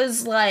literally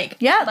was like...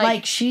 Yeah,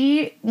 like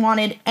she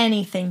wanted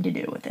anything to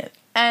do with it.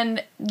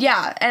 And,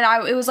 yeah,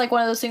 and it was like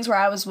one of those things where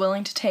I was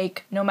willing to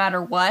take no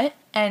matter what,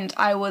 and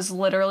I was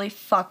literally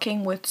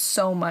fucking with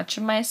so much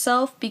of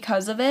myself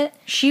because of it.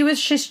 She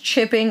was just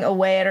chipping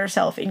away at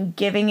herself and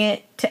giving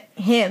it to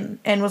him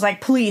and was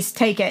like, please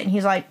take it. And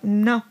he's like,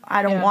 no,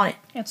 I don't want it.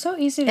 It's so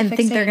easy to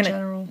fixate in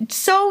general.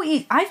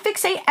 I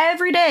fixate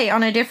every day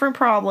on a different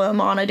problem,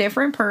 on a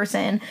different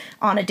person,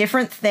 on a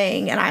different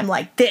thing. And I'm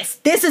like,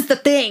 this is the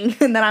thing.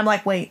 And then I'm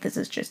like, wait, this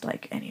is just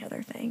like any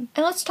other thing.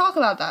 And let's talk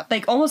about that.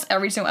 Like, almost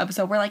every single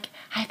episode, we're like,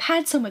 I've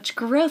had so much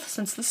growth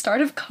since the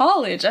start of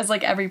college, as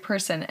like every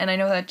person. And I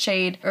know that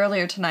Jade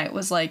earlier tonight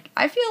was like,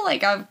 I feel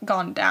like I've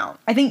gone down.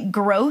 I think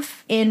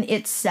growth in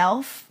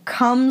itself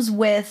comes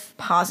with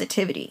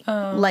positivity.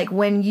 Like,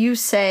 when you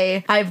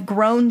say, I've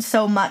grown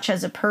so much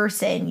as a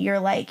person, you're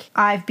like,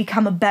 I've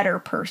become a better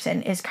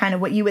person, is kind of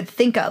what you would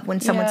think of when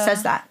someone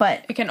says that.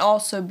 But it can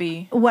also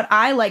be... What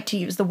I like to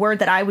use, the word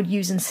that I would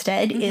use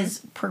instead,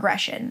 is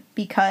progression.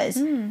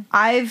 Because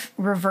I've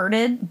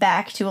reverted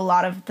back to a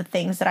lot of the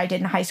things that I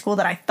did in high school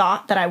that I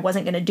thought that I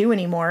wasn't going to do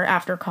anymore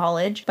after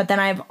college. But then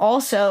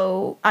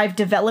I've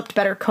developed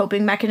better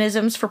coping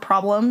mechanisms for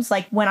problems.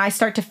 Like, when I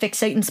start to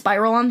fixate and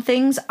spiral on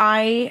things,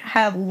 I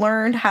have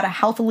learned how to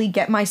healthily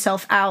get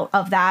myself out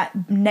of that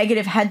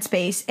negative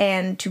headspace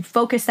and to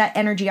focus that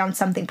energy on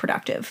something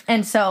productive.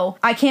 And so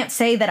I can't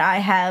say that I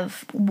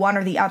have one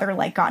or the other,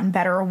 like, gotten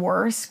better or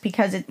worse,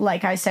 because it,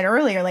 like I said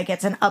earlier, like,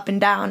 it's an up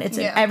and down. It's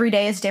every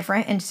day is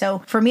different. And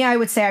so for me, I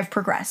would say I've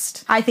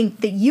progressed. I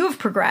think that you've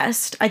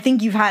progressed. I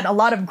think you've had a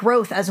lot of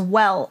growth as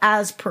well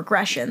as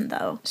progression,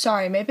 though.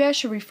 Sorry, maybe I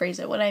should rephrase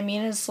it. What I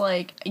mean is,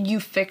 like, you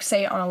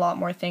fixate on a lot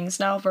more things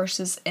now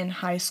versus in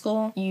high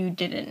school, you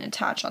didn't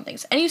attach on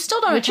things. And you still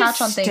don't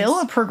attach on things.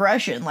 Still a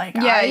progression. Like,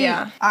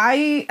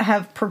 I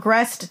have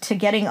progressed to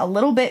getting a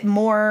little bit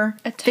more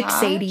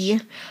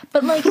fixatey.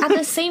 But, like, at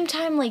the same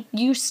time, like,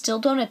 you still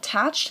don't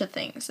attach to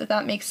things, if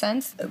that makes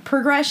sense.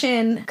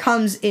 Progression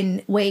comes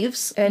in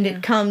waves, and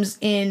it comes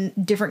in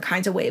different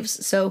kinds of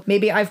waves. So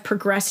maybe I've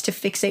progressed to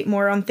fixate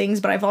more on things,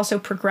 but I've also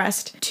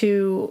progressed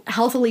to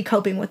healthily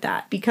coping with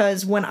that.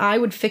 Because when I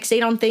would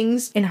fixate on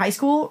things in high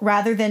school,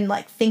 rather than,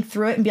 like, think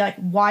through it and be like,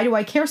 why do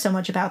I care so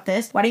much about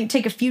this? Why don't you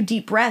take a few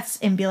deep breaths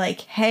and be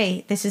like,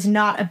 hey, this is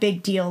not a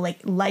big deal. Like,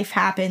 life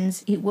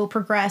happens. It will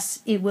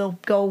progress. It will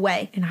go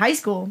away. In high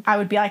school, I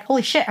would be like,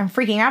 holy shit, I'm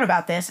freaking out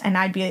about this. And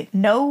I'd be like,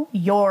 no,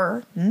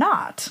 you're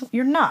not.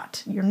 You're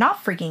not. You're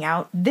not freaking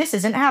out. This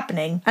isn't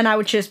happening. And I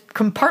would just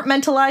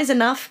compartmentalize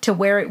enough to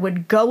where it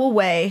would go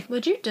away.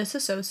 Would you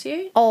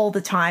disassociate? All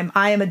the time.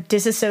 I am a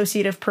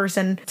disassociative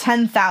person,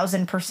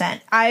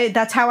 10,000%.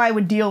 That's how I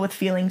would deal with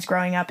feelings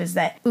growing up, is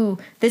that, ooh,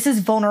 this is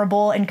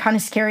vulnerable and kind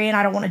of scary and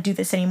I don't want to do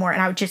this anymore.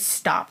 And I would just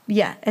stop.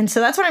 Yeah. And so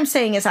that's what I'm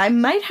saying is I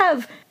might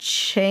have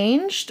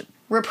changed.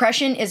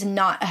 Repression is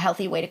not a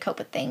healthy way to cope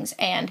with things.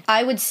 And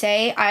I would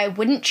say I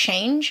wouldn't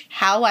change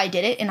how I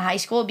did it in high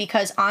school,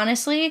 because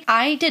honestly,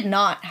 I did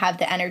not have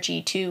the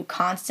energy to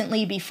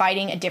constantly be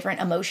fighting a different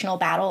emotional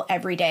battle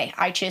every day.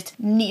 I just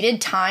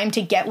needed time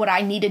to get what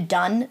I needed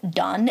done,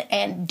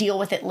 and deal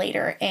with it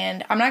later.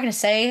 And I'm not going to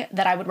say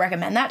that I would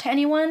recommend that to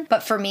anyone,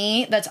 but for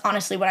me, that's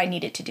honestly what I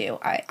needed to do.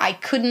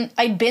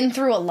 I'd been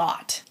through a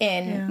lot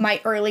in my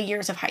early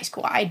years of high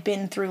school. I'd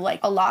been through like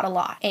a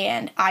lot.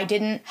 And I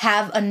didn't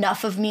have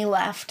enough of me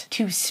left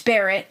to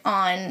spare it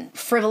on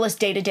frivolous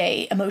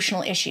day-to-day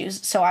emotional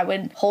issues. So I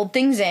would hold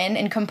things in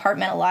and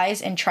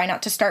compartmentalize and try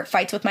not to start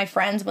fights with my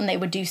friends when they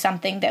would do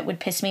something that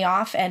would piss me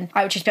off. And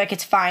I would just be like,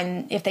 it's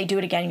fine. If they do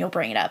it again, you'll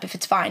bring it up. If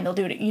it's fine, they'll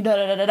do it,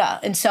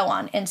 and so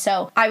on. And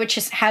so I would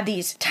just have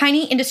these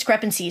tiny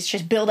indiscrepancies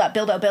just build up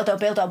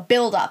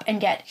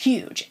and get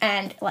huge.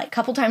 And like a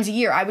couple times a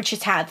year, I would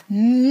just have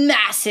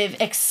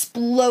massive,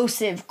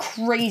 explosive,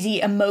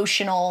 crazy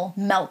emotional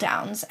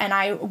meltdowns. And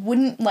I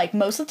wouldn't, like,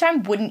 most of the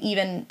time, wouldn't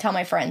even tell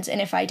my friends.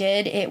 And if I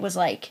did, it was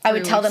like, I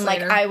would tell them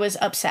later. Like I was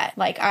upset.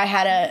 Like I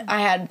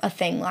had a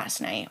thing last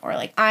night, or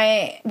like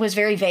I was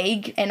very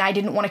vague and I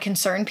didn't want to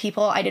concern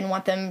people. I didn't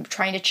want them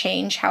trying to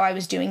change how I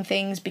was doing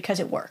things because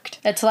it worked.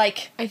 It's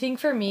like, I think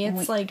for me,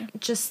 it's like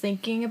just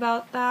thinking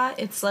about that.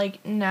 It's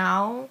like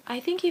now, I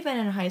think even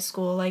in high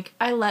school, like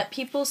I let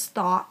people's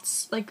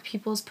thoughts, like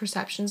people's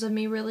perceptions of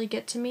me really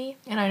get to me.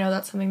 And I know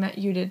that's something that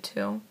you did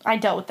too. I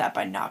dealt with that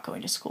by not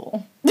going to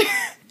school.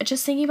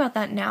 Just thinking about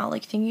that now,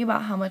 like thinking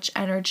about how much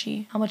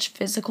energy, how much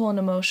physical and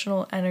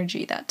emotional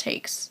energy that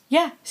takes.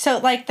 Yeah. So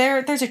like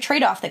there's a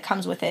trade-off that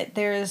comes with it.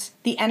 There's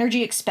the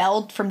energy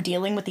expelled from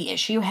dealing with the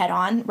issue head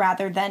on,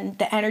 rather than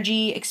the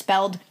energy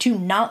expelled to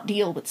not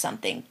deal with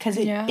something. Because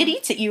it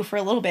eats at you for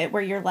a little bit,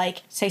 where you're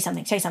like, say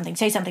something.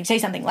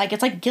 Like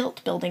it's like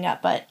guilt building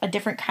up, but a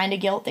different kind of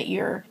guilt that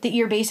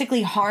you're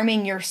basically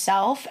harming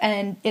yourself,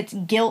 and it's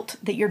guilt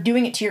that you're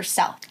doing it to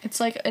yourself.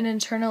 It's like an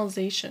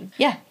internalization.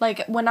 Yeah.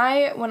 Like when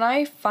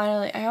I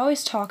finally, I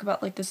always talk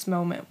about like this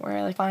moment where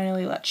I like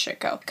finally let shit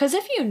go. Because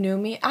if you knew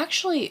me,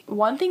 actually,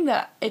 one thing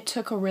that it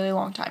took a really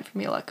long time for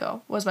me to let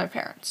go was my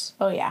parents.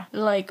 Oh yeah.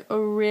 Like a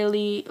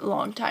really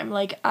long time.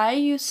 Like I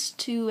used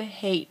to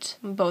hate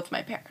both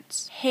my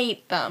parents.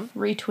 Hate them.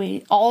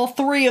 Retweet all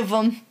three of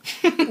them.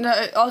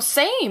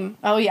 Same.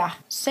 Oh yeah.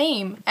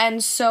 Same.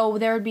 And so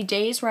there would be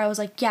days where I was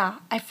like, yeah,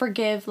 I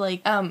forgive,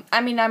 like,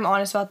 I mean, I'm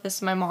honest about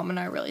this, my mom and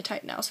I are really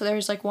tight now. So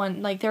there's like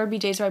there would be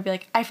days where I'd be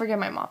like, I forgive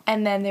my mom.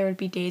 And then there would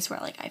be days where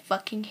like I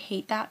fucking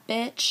hate that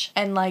bitch,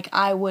 and like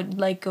I would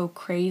like go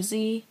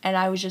crazy, and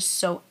I was just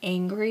so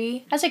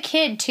angry. As a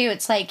kid too,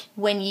 it's like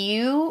when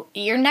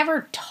you're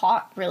never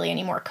taught really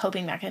any more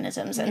coping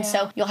mechanisms, and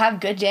so you'll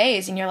have good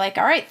days and you're like,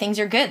 all right, things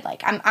are good,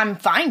 like I'm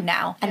fine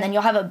now, and then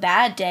you'll have a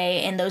bad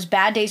day, and those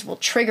bad days will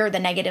trigger the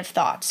negative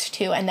thoughts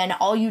too, and then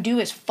all you do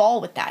is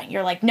fall with that.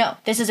 You're like, no,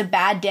 this is a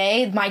bad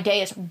day, my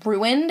day is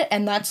ruined.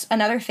 And that's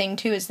another thing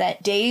too, is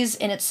that days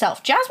in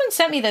itself, Jasmine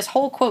sent me this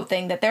whole quote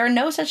thing that there are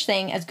no such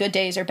thing as good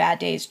days or bad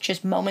days,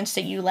 just moments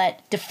that you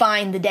let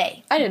define the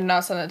day. I did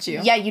not send that to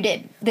you. Yeah, you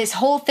did. This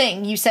whole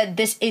thing, you said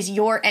this is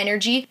your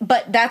energy,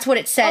 but that's what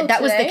it said. Oh, that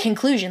today? was the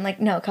conclusion. Like,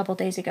 no, a couple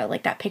days ago,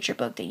 like that picture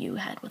book that you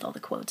had with all the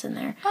quotes in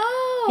there.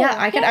 Oh. Yeah,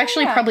 I could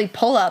actually probably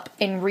pull up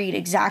and read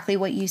exactly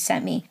what you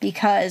sent me,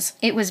 because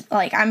it was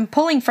like, I'm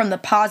pulling from the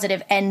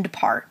positive end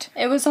part.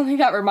 It was something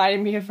that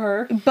reminded me of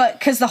her. But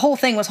because the whole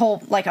thing was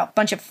like a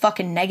bunch of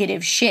fucking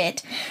negative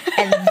shit,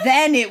 and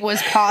then it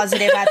was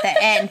positive at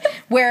the end,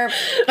 where,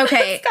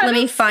 okay, let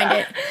me find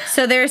it.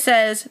 So there it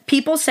says,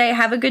 people say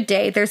have a good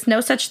day. There's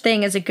no such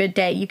thing as a good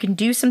day. You can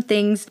do some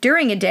things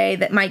during a day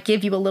that might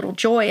give you a little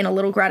joy and a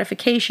little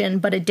gratification,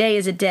 but a day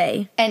is a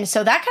day. And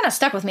so that kind of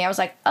stuck with me. I was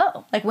like,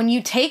 oh, like when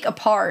you take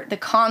apart the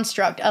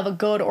construct of a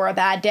good or a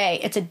bad day,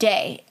 it's a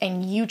day,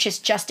 and you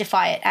just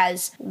justify it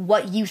as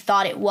what you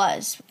thought it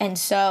was. And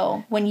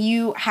so when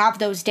you have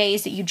those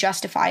days that you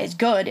justify as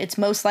good, it's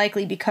most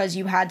likely because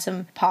you had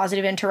some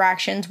positive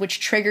interactions which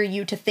trigger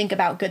you to think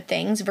about good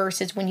things,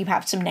 versus when you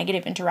have some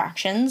negative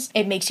interactions,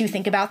 it makes you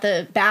think about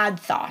the bad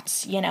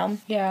thoughts, you know?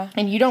 Yeah.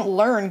 And you don't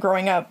learn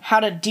growing up how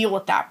to deal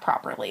with that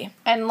properly.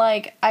 And,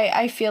 like,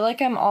 I feel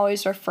like I'm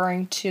always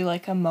referring to,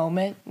 like, a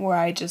moment where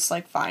I just,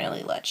 like,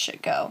 finally let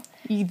shit go.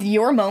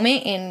 Your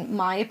moment, in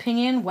my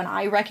opinion, when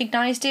I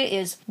recognized it,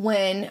 is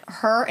when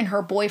her and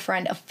her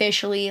boyfriend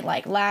officially,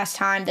 like, last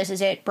time, this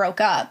is it,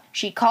 broke up.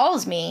 She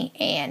calls me,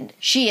 and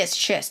she is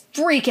just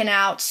freaking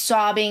out,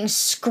 sobbing,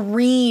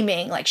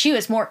 screaming. Like, she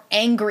was more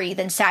angry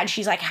than sad.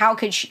 She's like, how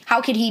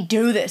could he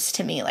do this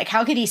to me? Like,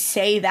 how could he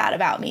say that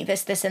about me?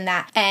 This, and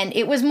that. And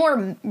it was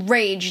more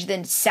rage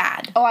than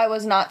sad. Oh, I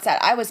was not sad.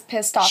 I was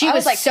pissed off. She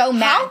was like, so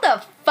mad. How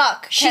the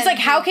fuck? She's like,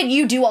 how could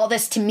you do all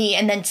this to me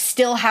and then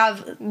still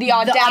have the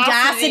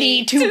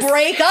audacity to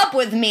break up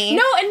with me?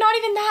 No, and not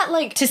even that,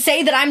 like, to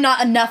say that I'm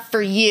not enough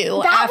for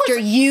you after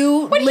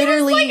you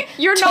literally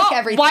you're took not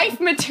everything.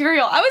 Wife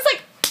material. I was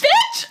like,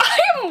 bitch, I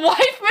am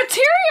wife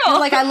material. You're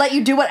like, I let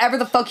you do whatever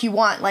the fuck you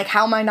want. Like,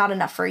 how am I not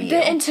enough for you?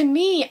 And to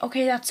me,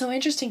 okay, that's so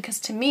interesting, because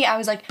to me, I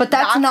was like, but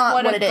that's not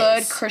what a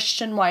good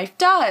Christian wife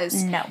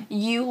does. No.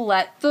 You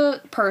let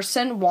the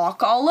person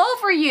walk all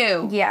over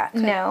you. Yeah,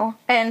 no.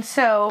 And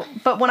so,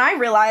 but when I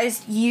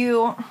realized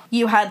you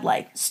had,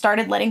 like,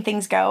 started letting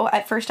things go,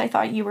 at first I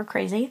thought you were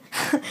crazy.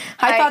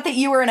 I thought that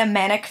you were in a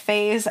manic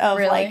phase of,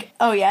 really? Like,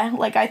 oh yeah,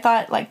 like, I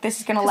thought, like, this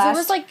is gonna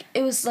last.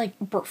 It was like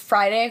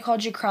Friday I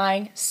called you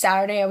crying,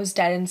 Saturday I was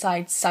dead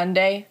inside,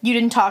 Sunday. You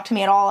didn't talk to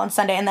me at all on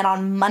Sunday, and then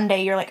on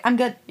Monday you're like, I'm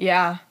good.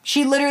 Yeah.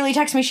 She literally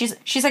texted me,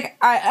 she's like,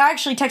 I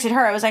actually texted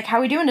her, I was like,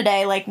 how we doing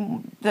today? Like,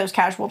 those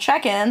casual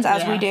check-ins,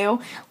 as we do,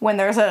 when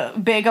there's a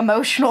big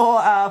emotional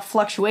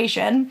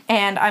fluctuation,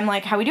 and I'm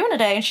like, how we doing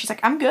today? And she's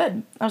like, I'm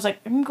good. I was like,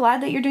 I'm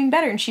glad that you're doing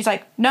better. And she's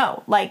like,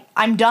 no, like,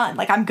 I'm done.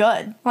 Like, I'm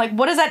good. I'm like,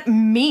 what does that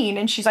mean?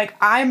 And she's like,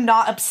 I'm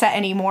not upset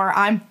anymore.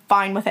 I'm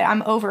fine with it.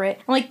 I'm over it.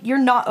 I'm like, you're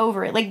not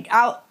over it. Like,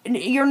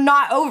 you're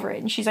not over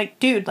it. And she's like,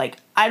 dude, like,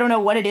 I don't know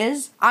what it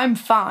is. I'm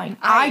fine.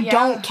 I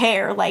don't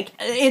care. Like,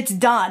 it's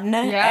done.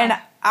 Yeah. And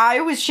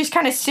I was just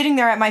kind of sitting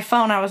there at my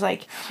phone. I was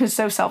like, it was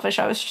so selfish.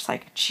 I was just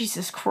like,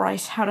 Jesus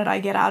Christ, how did I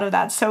get out of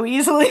that so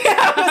easily?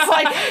 I was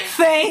like,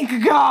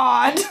 thank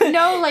God.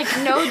 No, like,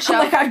 no joke. I'm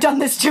like, I've done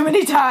this too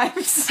many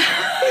times.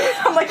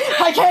 I'm like,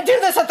 I can't do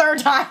this a third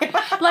time.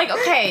 Like,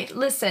 okay,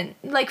 listen,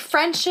 like,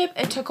 friendship,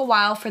 it took a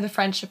while for the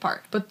friendship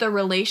part, but the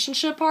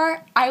relationship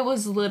part, I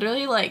was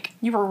literally like,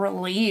 you were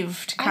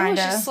relieved, kind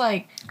of. I was just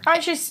like, I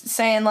was just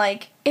saying,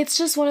 like, it's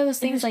just one of those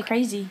things, like,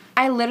 crazy.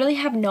 I literally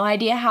have no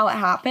idea how it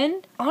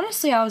happened.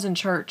 Honestly, I was in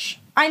church.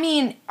 I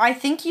mean, I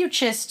think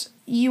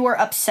you were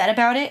upset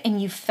about it,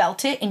 and you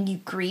felt it, and you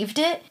grieved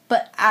it,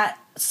 but at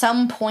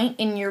some point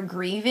in your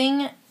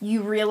grieving,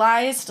 you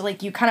realized,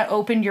 like, you kind of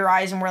opened your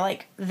eyes and were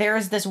like,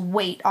 there's this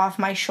weight off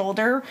my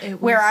shoulder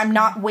where I'm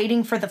not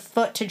waiting for the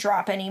foot to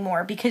drop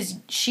anymore, because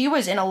she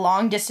was in a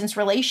long-distance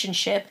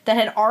relationship that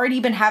had already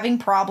been having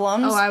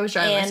problems. Oh, I was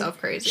driving myself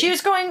crazy. She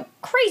was going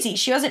crazy.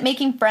 She wasn't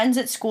making friends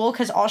at school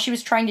because all she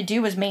was trying to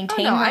do was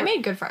maintain I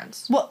made good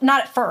friends. Well,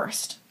 not at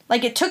first.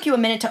 Like, it took you a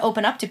minute to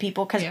open up to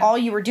people because all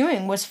you were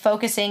doing was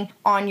focusing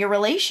on your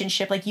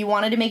relationship. Like, you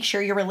wanted to make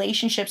sure your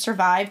relationship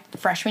survived the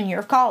freshman year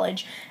of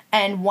college.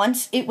 And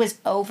once it was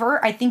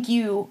over, I think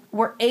you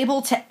were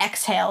able to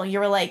exhale. You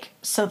were like,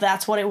 so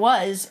that's what it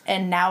was,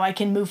 and now I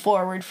can move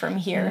forward from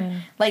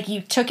here. Like,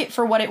 you took it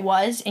for what it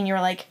was, and you were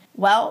like,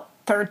 well,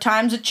 third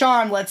time's a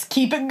charm. Let's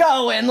keep it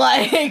going.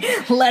 Like,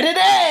 let it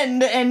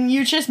end. And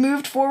you just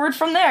moved forward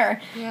from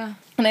there. Yeah.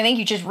 And I think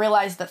you just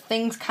realize that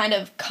things kind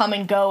of come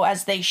and go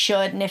as they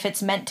should, and if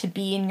it's meant to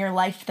be in your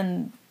life,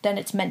 then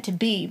it's meant to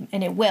be,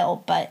 and it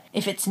will. But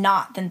if it's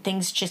not, then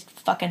things just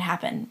fucking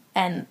happen.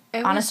 And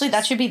honestly,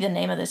 that should be the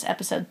name of this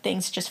episode.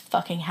 Things just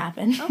fucking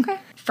happen. Okay.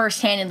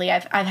 First-handedly,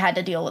 I've had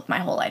to deal with my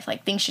whole life.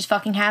 Like, things just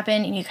fucking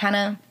happen,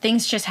 and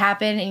things just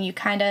happen, and you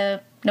kind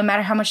of, no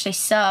matter how much they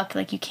suck,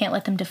 like, you can't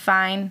let them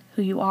define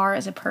who you are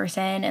as a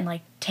person, and,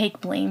 like, take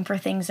blame for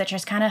things that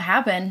just kind of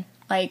happen.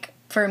 Like,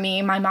 for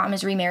me, my mom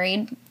is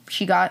remarried.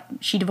 She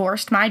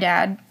divorced my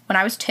dad when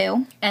I was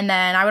 2. And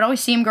then I would always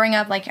see him growing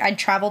up. Like, I'd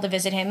travel to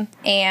visit him.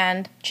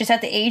 And just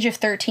at the age of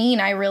 13,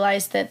 I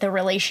realized that the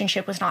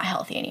relationship was not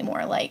healthy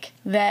anymore. Like,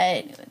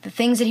 that the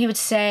things that he would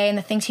say and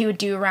the things he would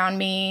do around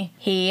me,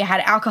 he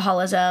had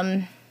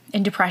alcoholism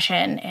and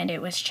depression. And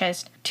it was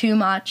just too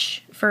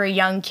much for a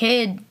young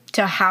kid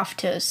to have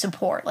to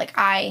support. Like,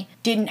 I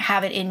didn't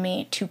have it in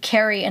me to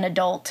carry an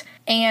adult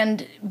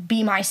and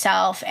be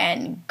myself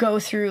and go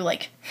through,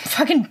 like,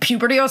 fucking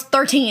puberty. I was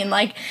 13,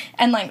 like,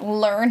 and, like,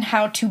 learn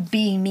how to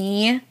be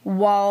me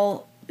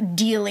while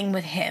dealing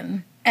with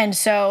him. And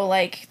so,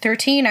 like,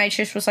 13, I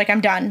just was like,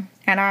 I'm done.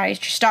 And I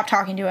just stopped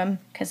talking to him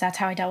because that's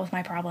how I dealt with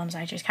my problems.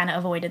 I just kind of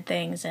avoided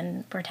things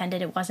and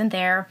pretended it wasn't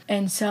there.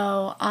 And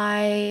so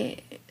I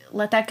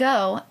let that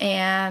go.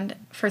 And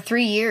for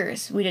 3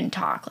 years, we didn't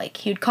talk. Like,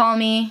 he would call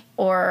me,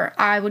 or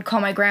I would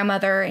call my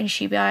grandmother, and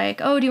she'd be like,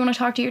 oh, do you want to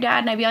talk to your dad?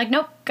 And I'd be like,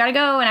 nope, gotta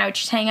go. And I would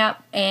just hang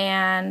up.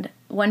 And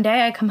one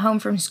day I come home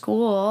from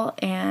school,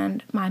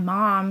 and my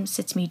mom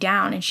sits me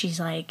down, and she's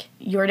like,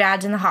 your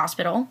dad's in the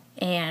hospital,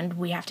 and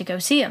we have to go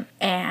see him.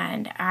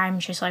 And I'm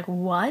just like,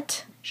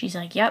 what? She's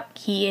like, yep,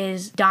 he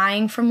is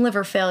dying from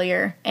liver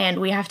failure, and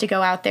we have to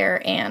go out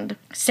there and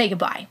say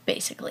goodbye,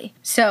 basically.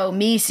 So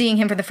me seeing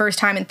him for the first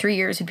time in 3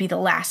 years would be the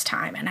last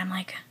time. And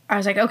I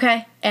was like,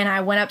 okay. And I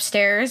went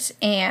upstairs,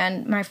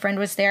 and my friend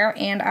was there,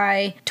 and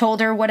I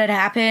told her what had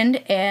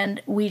happened,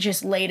 and we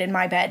just laid in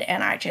my bed,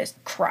 and I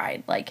just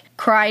cried. Like,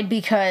 cried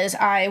because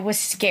I was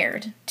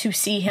scared to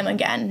see him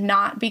again,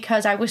 not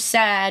because I was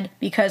sad,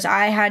 because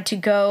I had to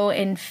go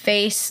and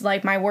face,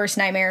 like, my worst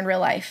nightmare in real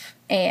life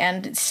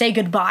and say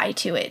goodbye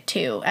to it,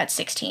 too, at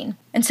 16.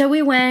 And so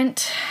we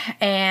went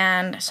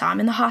and saw him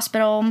in the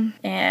hospital,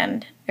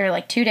 and there were,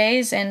 like, 2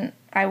 days, and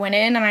I went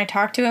in and I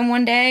talked to him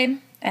one day,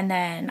 and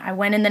then I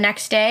went in the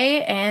next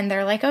day, and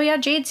they're like, oh, yeah,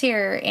 Jade's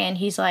here. And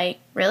he's like,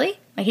 really?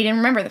 Like, he didn't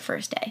remember the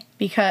first day,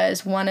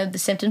 because one of the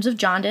symptoms of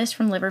jaundice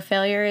from liver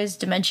failure is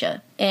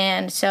dementia.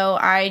 And so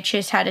I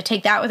just had to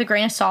take that with a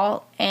grain of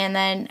salt and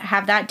then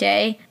have that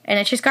day, and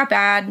it just got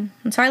bad.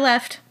 And so I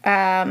left,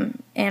 and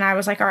I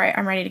was like, all right,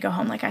 I'm ready to go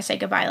home. Like, I said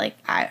goodbye. Like,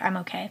 I'm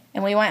okay.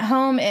 And we went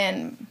home,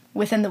 and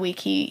within the week,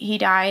 he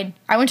died.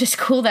 I went to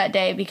school that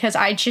day because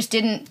I just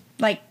didn't,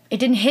 like, it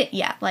didn't hit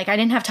yet. Like, I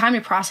didn't have time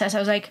to process. I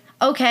was like,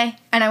 okay.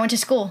 And I went to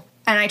school,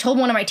 and I told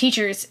one of my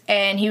teachers,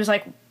 and he was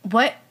like,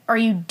 what are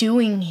you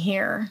doing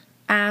here?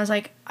 And I was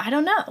like, I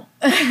don't know.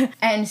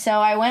 And so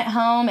I went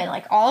home, and,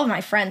 like, all of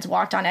my friends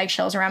walked on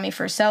eggshells around me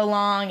for so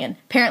long. And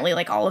apparently,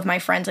 like, all of my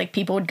friends, like,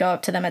 people would go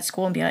up to them at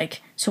school and be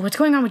like, so what's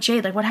going on with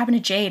Jade? Like, what happened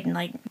to Jade? And,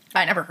 like,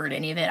 I never heard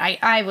any of it.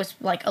 I was,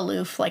 like,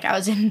 aloof. Like, I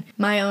was in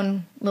my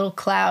own little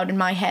cloud in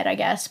my head, I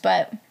guess.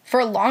 But for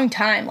a long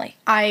time, like,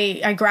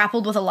 I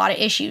grappled with a lot of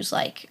issues.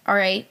 Like, all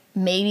right,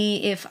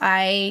 maybe if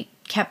I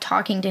kept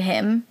talking to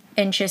him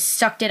and just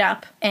sucked it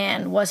up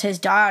and was his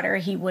daughter,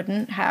 he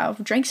wouldn't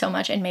have drank so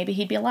much, and maybe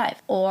he'd be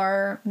alive.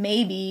 Or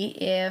maybe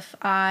if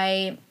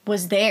I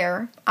was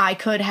there, I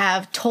could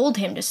have told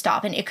him to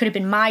stop, and it could have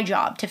been my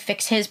job to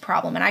fix his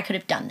problem, and I could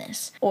have done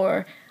this.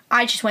 Or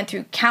I just went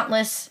through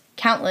countless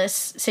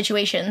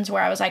situations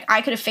where I was like,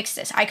 I could have fixed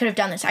this, I could have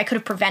done this, I could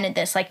have prevented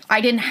this. Like,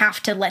 I didn't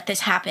have to let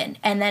this happen.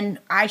 And then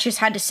I just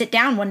had to sit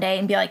down one day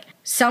and be like,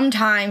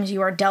 sometimes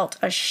you are dealt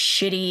a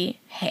shitty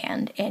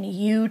hand, and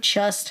you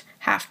just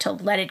have to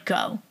let it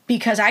go.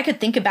 Because I could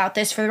think about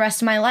this for the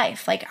rest of my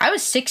life. Like, I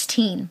was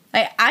 16.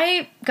 Like,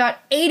 I got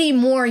 80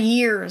 more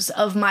years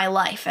of my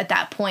life at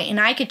that point, and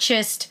I could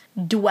just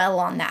dwell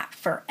on that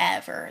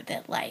forever.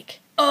 That, like,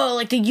 oh,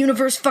 like, the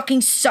universe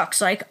fucking sucks.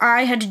 Like,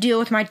 I had to deal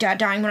with my dad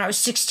dying when I was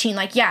 16.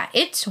 Like, yeah,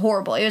 it's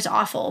horrible. It was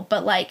awful.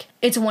 But, like,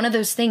 it's one of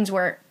those things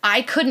where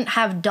I couldn't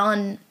have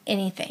done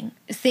anything.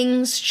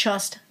 Things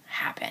just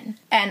happen.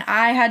 And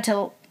I had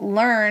to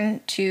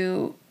learn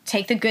to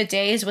take the good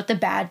days with the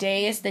bad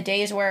days, the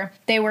days where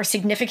they were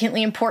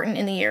significantly important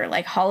in the year,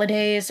 like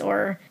holidays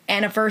or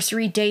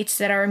anniversary dates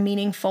that are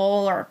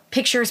meaningful, or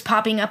pictures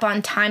popping up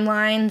on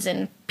timelines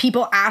and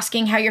people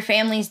asking how your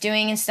family's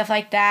doing and stuff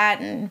like that,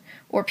 and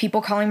or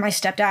people calling my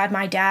stepdad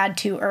my dad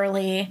too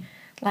early.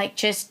 Like,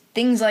 just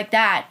things like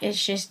that.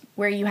 It's just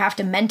where you have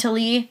to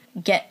mentally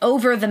get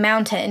over the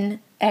mountain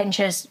and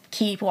just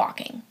keep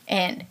walking.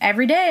 And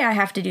every day I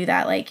have to do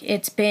that. Like,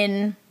 it's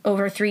been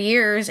over 3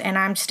 years, and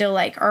I'm still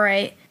like, all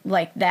right,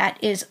 like, that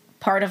is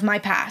part of my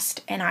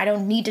past, and I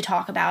don't need to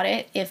talk about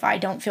it if I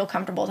don't feel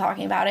comfortable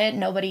talking about it.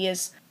 Nobody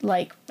is,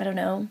 like, I don't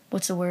know,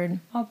 what's the word?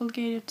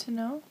 Obligated to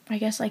know? I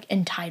guess, like,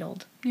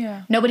 entitled.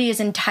 Yeah. Nobody is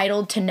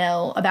entitled to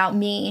know about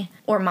me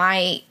or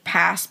my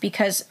past,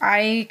 because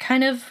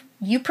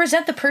you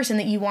present the person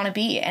that you want to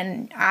be,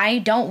 and I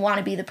don't want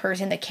to be the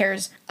person that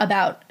cares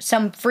about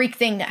some freak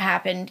thing that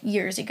happened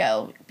years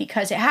ago,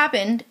 because it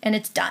happened and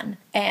it's done.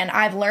 And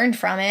I've learned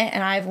from it,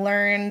 and I've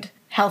learned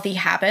healthy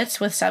habits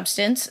with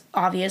substance,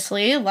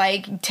 obviously.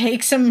 Like,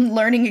 take some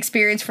learning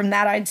experience from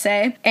that, I'd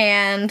say.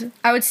 And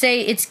I would say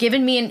it's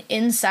given me an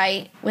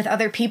insight with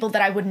other people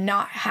that I would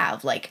not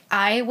have. Like,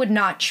 I would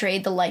not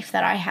trade the life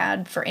that I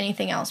had for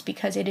anything else,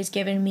 because it has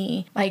given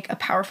me, like, a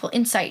powerful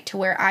insight to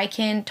where I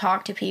can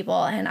talk to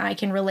people and I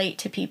can relate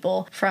to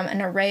people from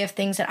an array of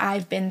things that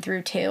I've been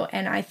through too.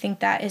 And I think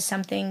that is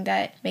something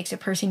that makes a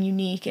person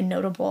unique and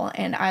notable.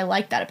 And I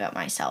like that about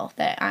myself,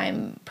 that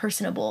I'm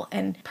personable,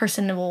 and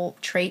personable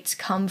traits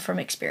come from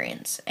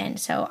experience. And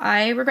so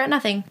I regret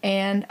nothing,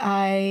 and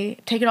I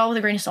take it all with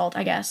a grain of salt,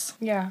 I guess.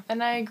 Yeah,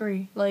 and I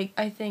agree. Like,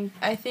 I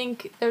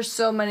think there's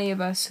so many of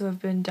us who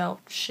have been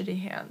dealt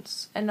shitty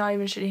hands, and not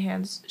even shitty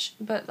hands,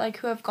 but like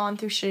who have gone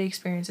through shitty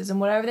experiences, and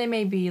whatever they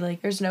may be,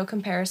 like, there's no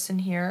comparison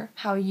here.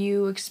 How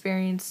you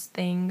experience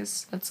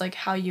things, that's like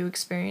how you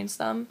experience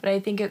them. But I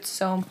think it's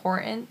so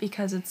important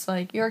because it's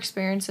like your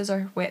experiences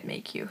are what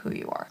make you who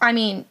you are. I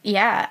mean,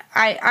 yeah,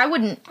 I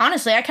wouldn't,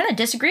 honestly, I kind of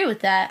disagree with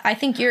that. I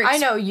think I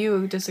know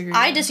you disagree.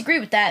 I disagree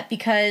with that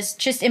because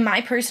just in my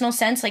personal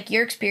sense, like,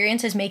 your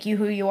experiences make you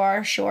who you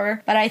are,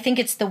 sure, but I think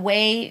it's the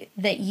way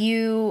that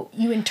you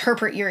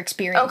interpret your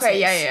experiences. Okay,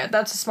 yeah,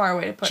 that's a smart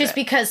way to put it. Just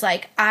because,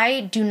 like,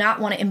 I do not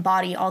want to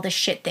embody all the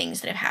shit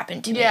things that have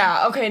happened to me.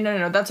 Yeah, okay,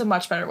 no, that's a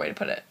much better way to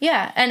put it.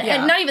 Yeah,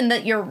 and not even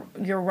that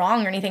you're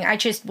wrong or anything, I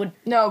just would...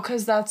 No,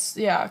 because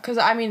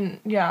I mean,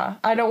 yeah,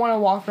 I don't want to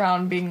walk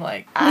around being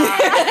like, ah.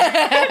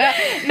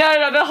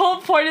 No, the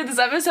whole point of this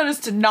episode is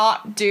to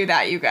not do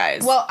that, you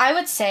guys. Well, I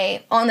would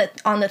say on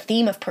the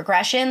theme of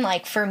progression,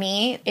 like, for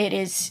me, it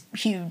is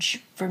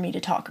huge for me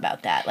to talk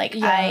about that. Like,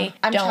 yeah,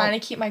 I'm trying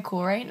to keep my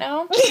cool right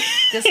now.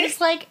 This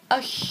is like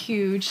a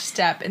huge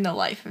step in the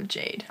life of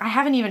Jade. I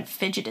haven't even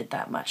fidgeted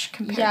that much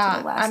compared to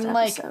the last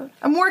episode.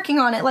 I'm working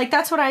on it. Like,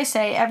 that's what I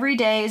say. Every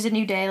day is a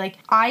new day. Like,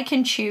 I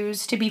can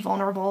choose to be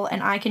vulnerable,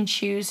 and I can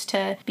choose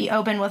to be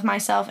open with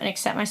myself and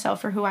accept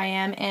myself for who I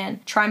am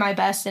and try my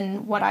best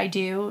in what I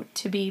do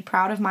to be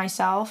proud of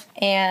myself.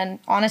 And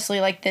honestly,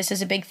 like, this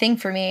is a big thing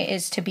for me,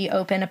 is to be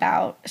open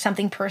about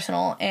something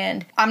personal.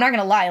 And I'm not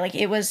gonna lie, like,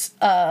 it was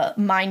a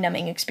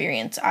mind-numbing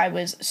experience. I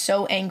was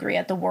so angry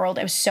at the world.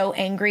 I was so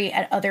angry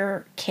at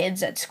other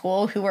kids at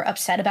school who were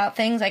upset about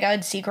things. Like, I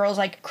would see girls,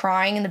 like,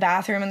 crying in the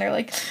bathroom, and they're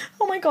like,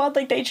 oh my god,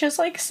 like, they just,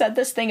 like, said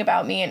this thing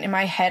about me. And in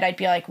my head, I'd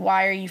be like,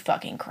 why are you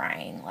fucking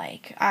crying?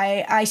 Like,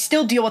 I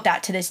still deal with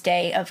that to this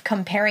day, of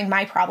comparing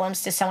my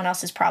problems to someone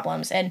else's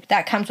problems. And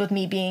that comes with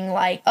me being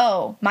like,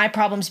 oh, my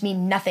problems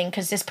mean nothing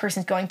because this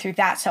person's going through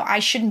that, so I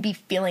shouldn't be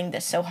feeling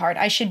this so hard.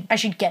 I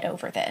should get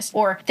over this.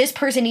 Or this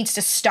person needs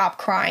to stop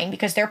crying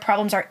because their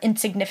problems are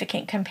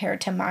insignificant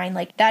compared to mine.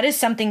 Like, that is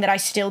something that I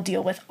still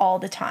deal with all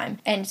the time.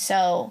 And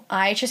so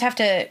I just have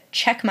to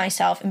check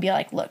myself and be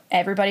like, look,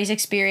 everybody's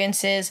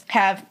experiences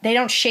they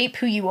don't shape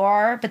who you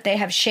are, but they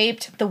have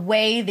shaped the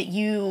way that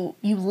you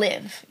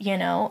live, you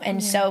know?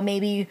 And so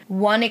maybe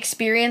one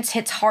experience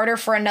hits harder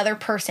for another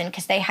person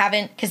because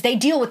they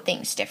deal with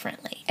things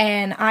differently.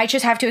 And I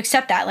just have to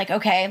accept that. Like,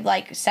 okay,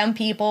 like, some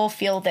people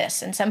feel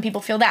this and some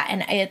people feel that,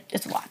 and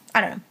it's a lot.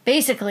 I don't know.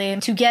 Basically,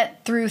 to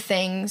get through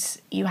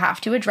things, you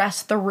have to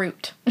address the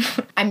root.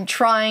 I'm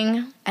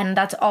trying, and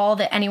that's all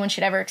that anyone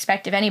should ever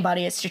expect of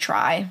anybody, is to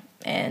try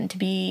and to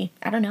be,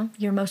 I don't know,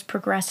 your most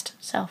progressed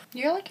self.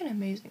 You're like an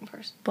amazing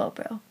person. Well,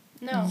 bro.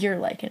 No. You're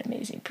like an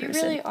amazing person.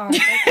 You really are.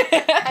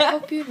 Like, I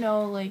hope you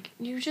know, like,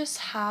 you just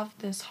have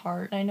this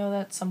heart. I know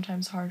that's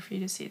sometimes hard for you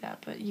to see that,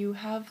 but you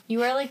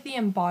are like the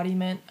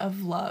embodiment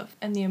of love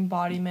and the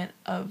embodiment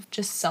of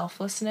just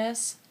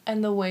selflessness.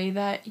 And the way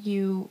that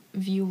you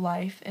view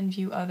life and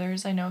view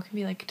others, I know it can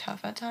be, like,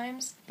 tough at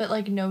times, but,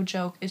 like, no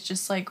joke, it's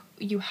just, like,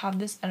 you have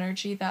this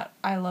energy that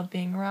I love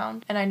being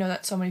around, and I know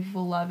that so many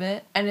people love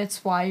it, and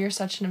it's why you're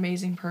such an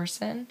amazing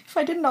person. If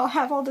I did not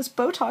have all this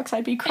Botox,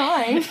 I'd be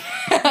crying.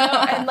 No,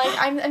 and, like,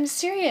 I'm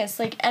serious,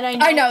 like, and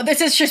I know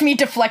this is just me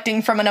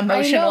deflecting from an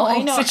emotional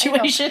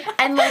situation. I know.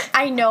 And, like,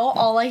 I know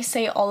all I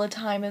say all the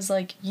time is,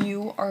 like,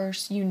 you are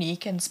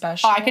unique and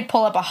special. I could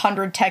pull up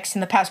 100 texts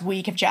in the past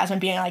week of Jasmine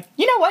being like,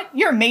 you know what,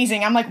 you're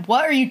amazing. I'm like,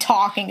 what are you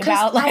talking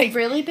about? Like, I've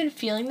really been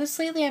feeling this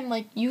lately. I'm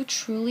like, you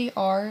truly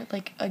are,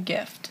 like, a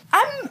gift.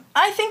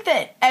 I think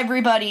that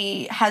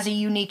everybody has a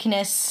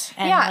uniqueness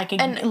and like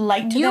a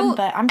light to them,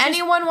 but I'm just...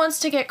 Anyone wants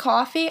to get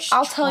coffee,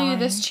 I'll tell you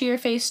this to your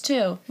face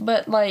too.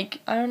 But,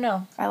 like, I don't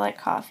know. I like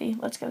coffee.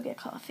 Let's go get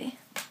coffee.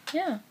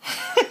 Yeah.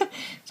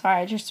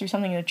 Sorry, I just threw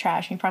something in the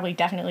trash and you probably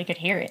definitely could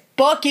hear it.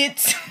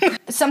 Buckets!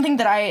 Something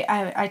that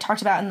I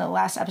talked about in the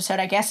last episode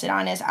I guessed it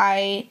on is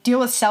I deal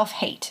with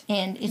self-hate.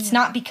 And it's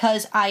not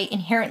because I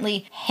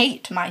inherently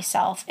hate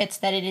myself. It's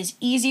that it is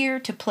easier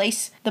to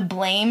place the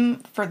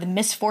blame for the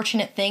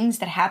misfortunate things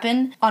that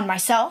happen on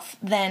myself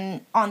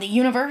than on the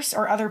universe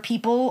or other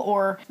people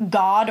or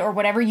God or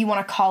whatever you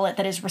want to call it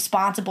that is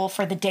responsible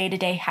for the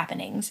day-to-day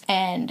happenings.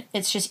 And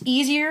it's just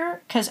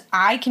easier because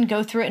I can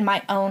go through it in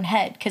my own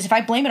head. Because if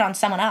I blame it on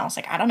someone else,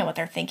 like, I don't know what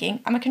they're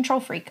thinking. I'm a control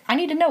freak. I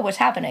need to know what's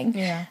happening.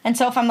 Yeah. And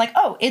so if I'm like,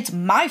 oh, it's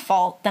my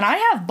fault, then I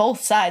have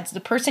both sides, the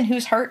person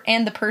who's hurt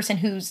and the person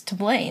who's to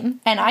blame.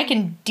 And I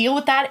can deal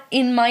with that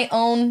in my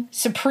own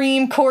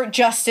Supreme Court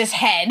justice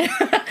head.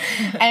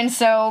 And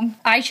so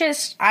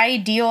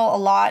I deal a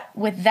lot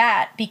with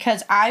that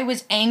because I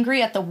was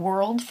angry at the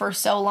world for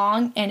so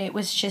long, and it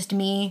was just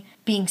me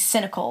being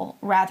cynical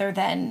rather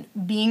than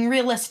being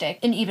realistic.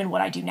 And even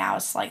what I do now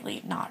is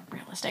slightly not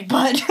realistic,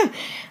 but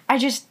I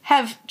just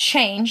have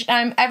changed.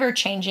 I'm ever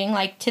changing.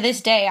 Like, to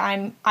this day,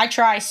 I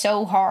try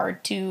so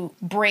hard to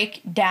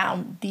break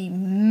down the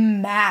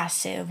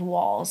massive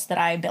walls that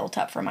I built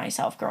up for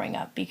myself growing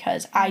up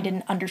because I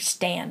didn't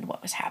understand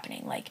what was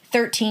happening. Like,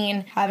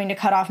 13, having to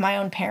cut off my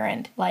own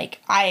parent. Like,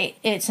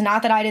 it's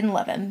not that I didn't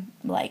love him.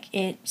 Like,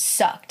 it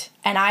sucked.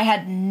 And I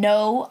had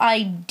no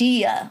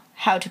idea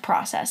how to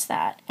process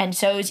that. And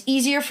so it's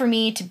easier for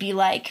me to be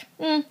like,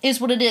 is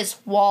what it is,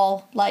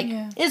 wall. Like,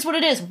 is what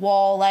it is,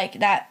 wall. Like,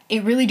 that,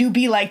 it really do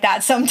be like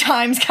that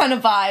sometimes kind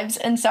of vibes.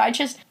 And so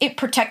it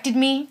protected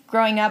me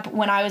growing up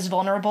when I was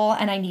vulnerable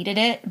and I needed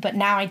it, but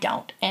now I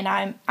don't. And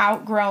I'm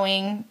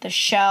outgrowing the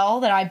shell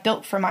that I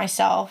built for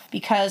myself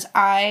because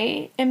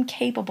I am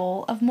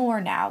capable of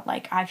more now.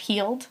 Like, I've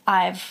healed,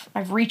 I've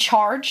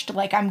recharged,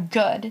 like, I'm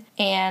good,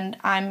 and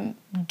I'm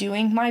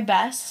doing my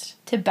best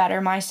to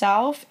better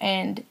myself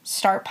and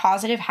start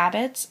positive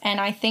habits. And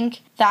I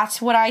think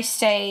that's what I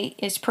say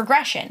is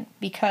progression,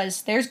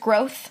 because there's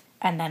growth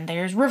and then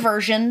there's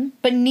reversion,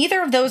 but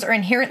neither of those are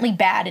inherently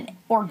bad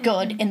or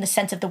good in the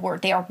sense of the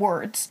word. They are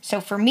words.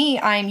 So for me,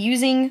 I'm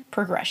using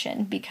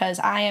progression because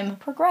I am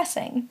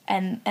progressing,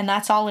 and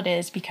that's all it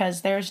is,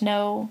 because there's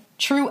no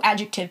true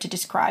adjective to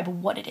describe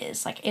what it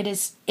is. Like, it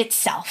is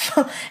itself.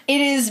 It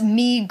is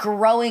me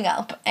growing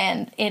up,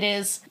 and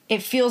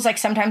it feels like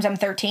sometimes I'm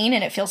 13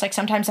 and it feels like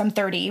sometimes I'm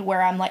 30,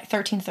 where I'm like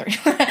 30.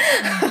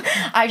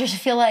 I just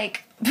feel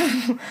like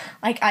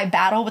I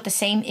battle with the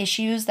same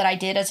issues that I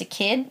did as a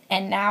kid,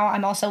 and now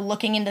I'm also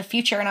looking in the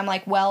future and I'm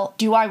like, well,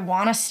 do I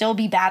want to still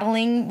be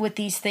battling with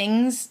these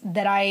things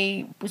that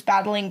I was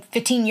battling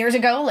 15 years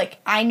ago? Like,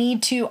 I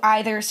need to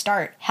either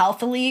start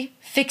healthily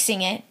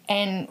fixing it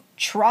and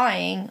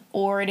trying,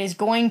 or it is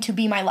going to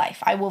be my life.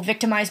 I will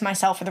victimize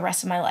myself for the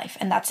rest of my life,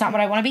 and that's not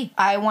what I want to be.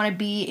 I want to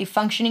be a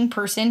functioning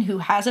person who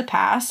has a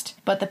past,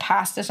 but the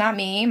past is not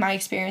me. My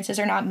experiences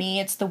are not me.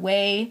 It's the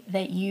way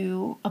that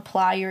you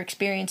apply your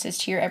experiences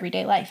to your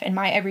everyday life. And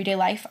my everyday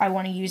life, I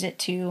want to use it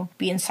to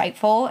be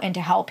insightful and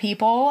to help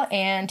people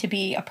and to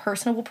be a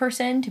personable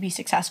person, to be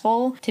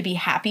successful, to be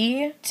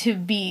happy, to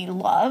be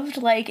loved.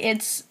 Like,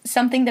 it's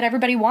something that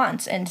everybody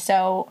wants. And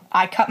so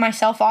I cut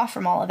myself off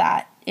from all of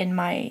that in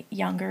my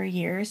younger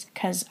years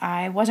because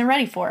I wasn't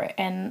ready for it,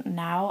 and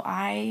now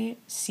I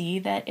see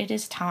that it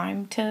is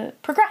time to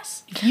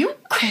progress. You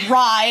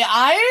cry,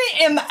 I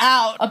am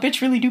out. A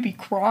bitch really do be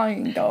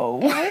crying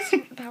though.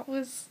 That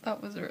was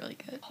really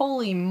good.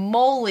 Holy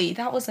moly,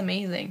 that was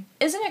amazing.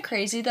 Isn't it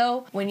crazy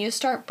though when you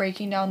start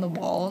breaking down the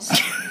walls?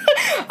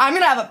 I'm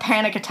gonna have a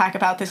panic attack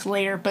about this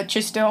later, but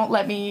just don't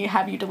let me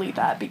have you delete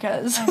that,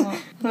 because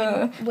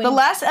the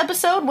last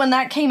episode, when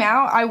that came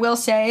out, I will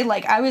say,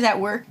 like, I was at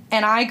work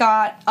and I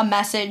got a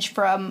message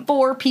from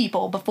 4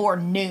 people before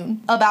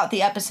noon about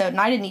the episode,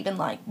 and I didn't even,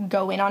 like,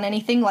 go in on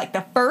anything. Like,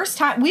 the first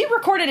time, we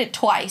recorded it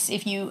twice,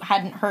 if you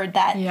hadn't heard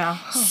that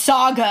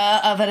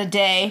saga of it a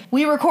day.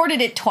 We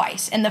recorded it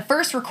twice, and the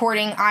first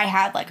recording, I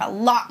had, like, a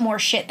lot more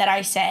shit that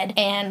I said,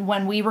 and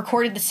when we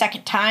recorded the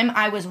second time,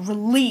 I was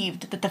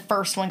relieved that the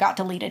first one got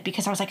deleted,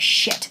 because I was like,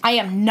 shit, I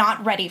am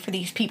not ready for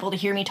these people to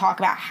hear me talk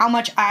about how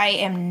much I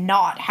am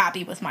not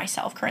happy with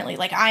myself currently.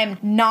 Like, I am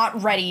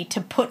not ready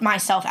to put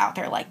myself out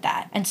there like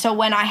that. And so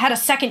when I had a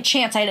second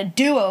chance, I had a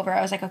do-over,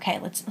 I was like, okay,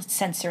 let's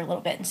censor a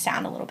little bit and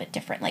sound a little bit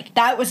different. Like,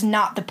 that was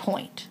not the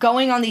point.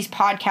 Going on these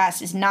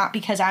podcasts is not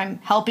because I'm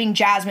helping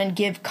Jasmine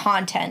give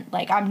content.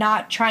 Like, I'm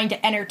not trying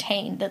to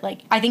entertain. That,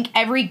 like, I think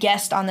every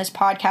guest on this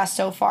podcast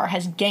so far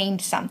has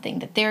gained something,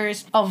 that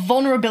there's a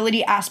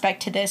vulnerability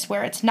aspect to this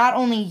where it's not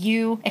only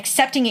you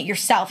accepting it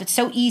yourself. It's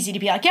so easy to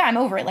be like, yeah, I'm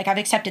over it. Like, I've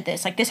accepted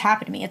this. Like, this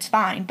happened to me. It's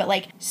fine. But,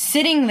 like,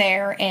 sitting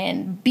there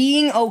and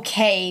being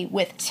okay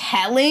with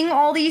telling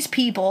all these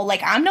people,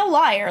 like, I'm no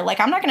liar. Like,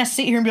 I'm not going to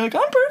sit here and be like,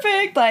 I'm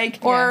perfect. Like,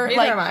 or, neither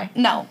like, am I.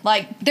 No,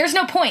 like, there's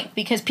no point,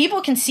 because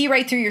people can see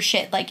right through your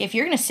shit. Like, if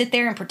you're going to sit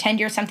there and pretend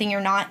you're something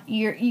you're not,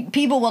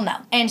 people will know.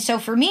 And so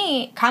for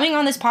me, coming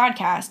on this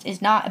podcast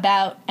is not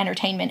about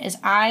entertainment, is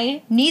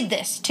I need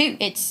this too.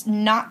 It's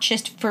not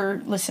just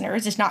for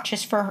listeners. It's not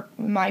just for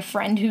my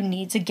friend who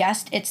needs a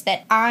guest. It's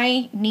that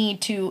I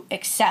need to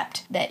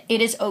accept that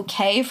it is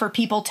okay for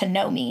people to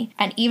know me.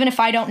 And even if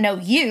I don't know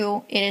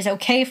you, it is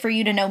okay for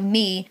you to know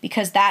me,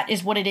 because that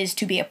is what it is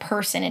to be a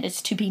person. It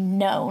is to be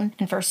known.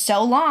 And for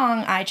so long,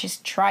 I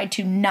just tried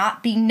to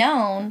not be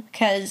known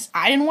because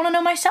I didn't want to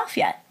know myself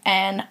yet.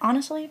 And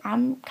honestly,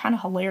 I'm kind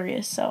of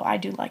hilarious, so I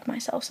do like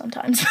myself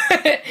sometimes.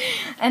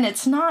 And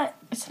it's not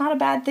a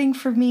bad thing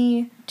for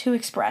me to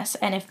express.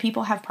 And if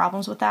people have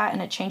problems with that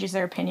and it changes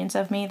their opinions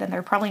of me, then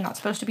they're probably not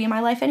supposed to be in my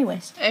life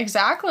anyways.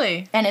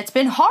 Exactly. And it's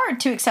been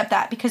hard to accept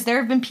that, because there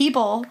have been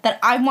people that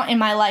I want in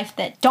my life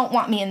that don't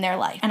want me in their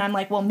life. And I'm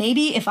like, well,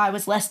 maybe if I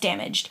was less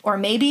damaged, or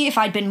maybe if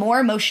I'd been more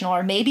emotional,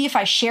 or maybe if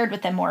I shared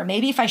with them more,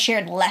 maybe if I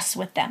shared less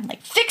with them.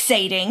 Like,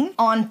 fixating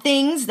on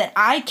things that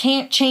I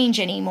can't change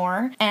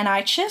anymore. And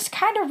I just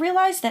kind of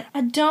realized that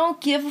I don't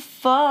give a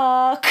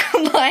fuck.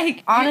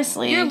 Like,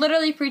 honestly. You're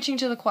literally preaching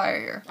to the choir.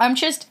 barrier. I'm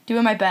just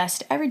doing my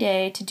best every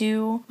day to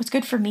do what's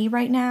good for me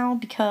right now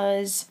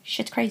because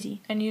shit's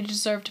crazy. And you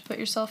deserve to put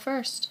yourself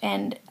first.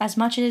 And as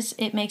much as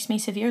it makes me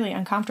severely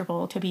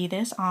uncomfortable to be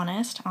this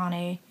honest on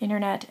a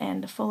internet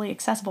and fully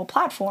accessible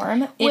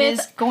platform, it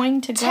is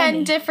going to go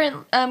 10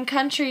 different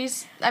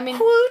countries. I mean,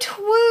 woot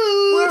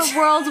woot. we're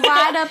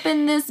worldwide up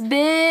in this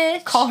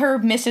bitch. Call her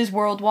Mrs.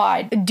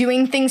 Worldwide.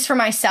 Doing things for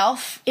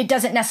myself, it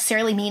doesn't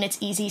necessarily mean it's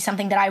easy,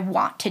 something that I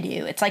want to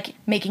do. It's like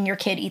making your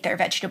kid eat their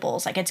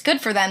vegetables. Like, it's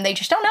good for them. They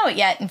just don't know it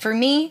yet. And for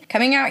me,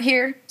 coming out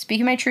here,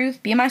 speaking my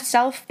truth, being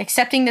myself,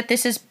 accepting that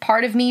this is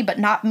part of me but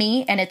not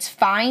me, and it's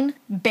fine,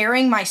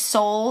 bearing my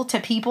soul to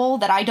people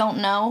that I don't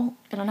know.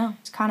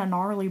 It's kind of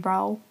gnarly,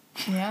 bro.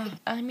 Yeah.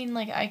 I mean,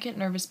 like, I get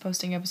nervous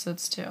posting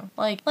episodes, too.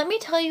 Like, let me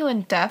tell you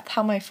in depth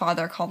how my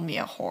father called me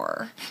a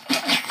whore.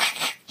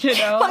 You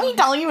know? Let me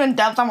tell you in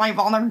depth how my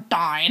father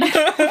died.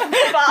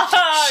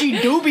 She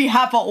do be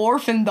half a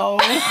orphan, though.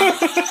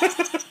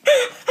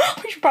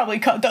 We should probably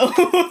cut, though.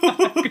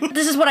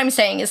 This is what I'm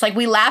saying, is, like,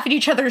 we laugh at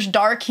each other's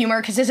dark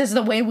humor because this is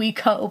the way we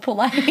cope.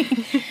 Like,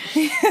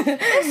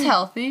 it's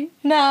healthy.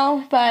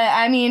 No, but,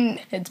 I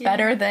mean, it's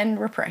better than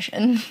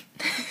repression.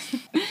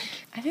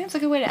 I think that's a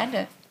good way to end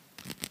it.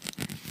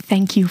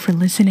 Thank you for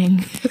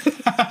listening.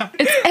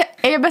 It's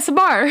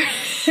ASMR.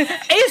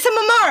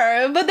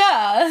 ASMR, but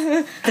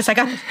this, I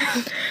got it.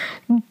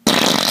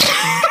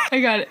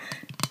 I got it.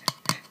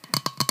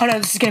 Oh no,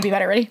 this is gonna be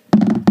better. Ready?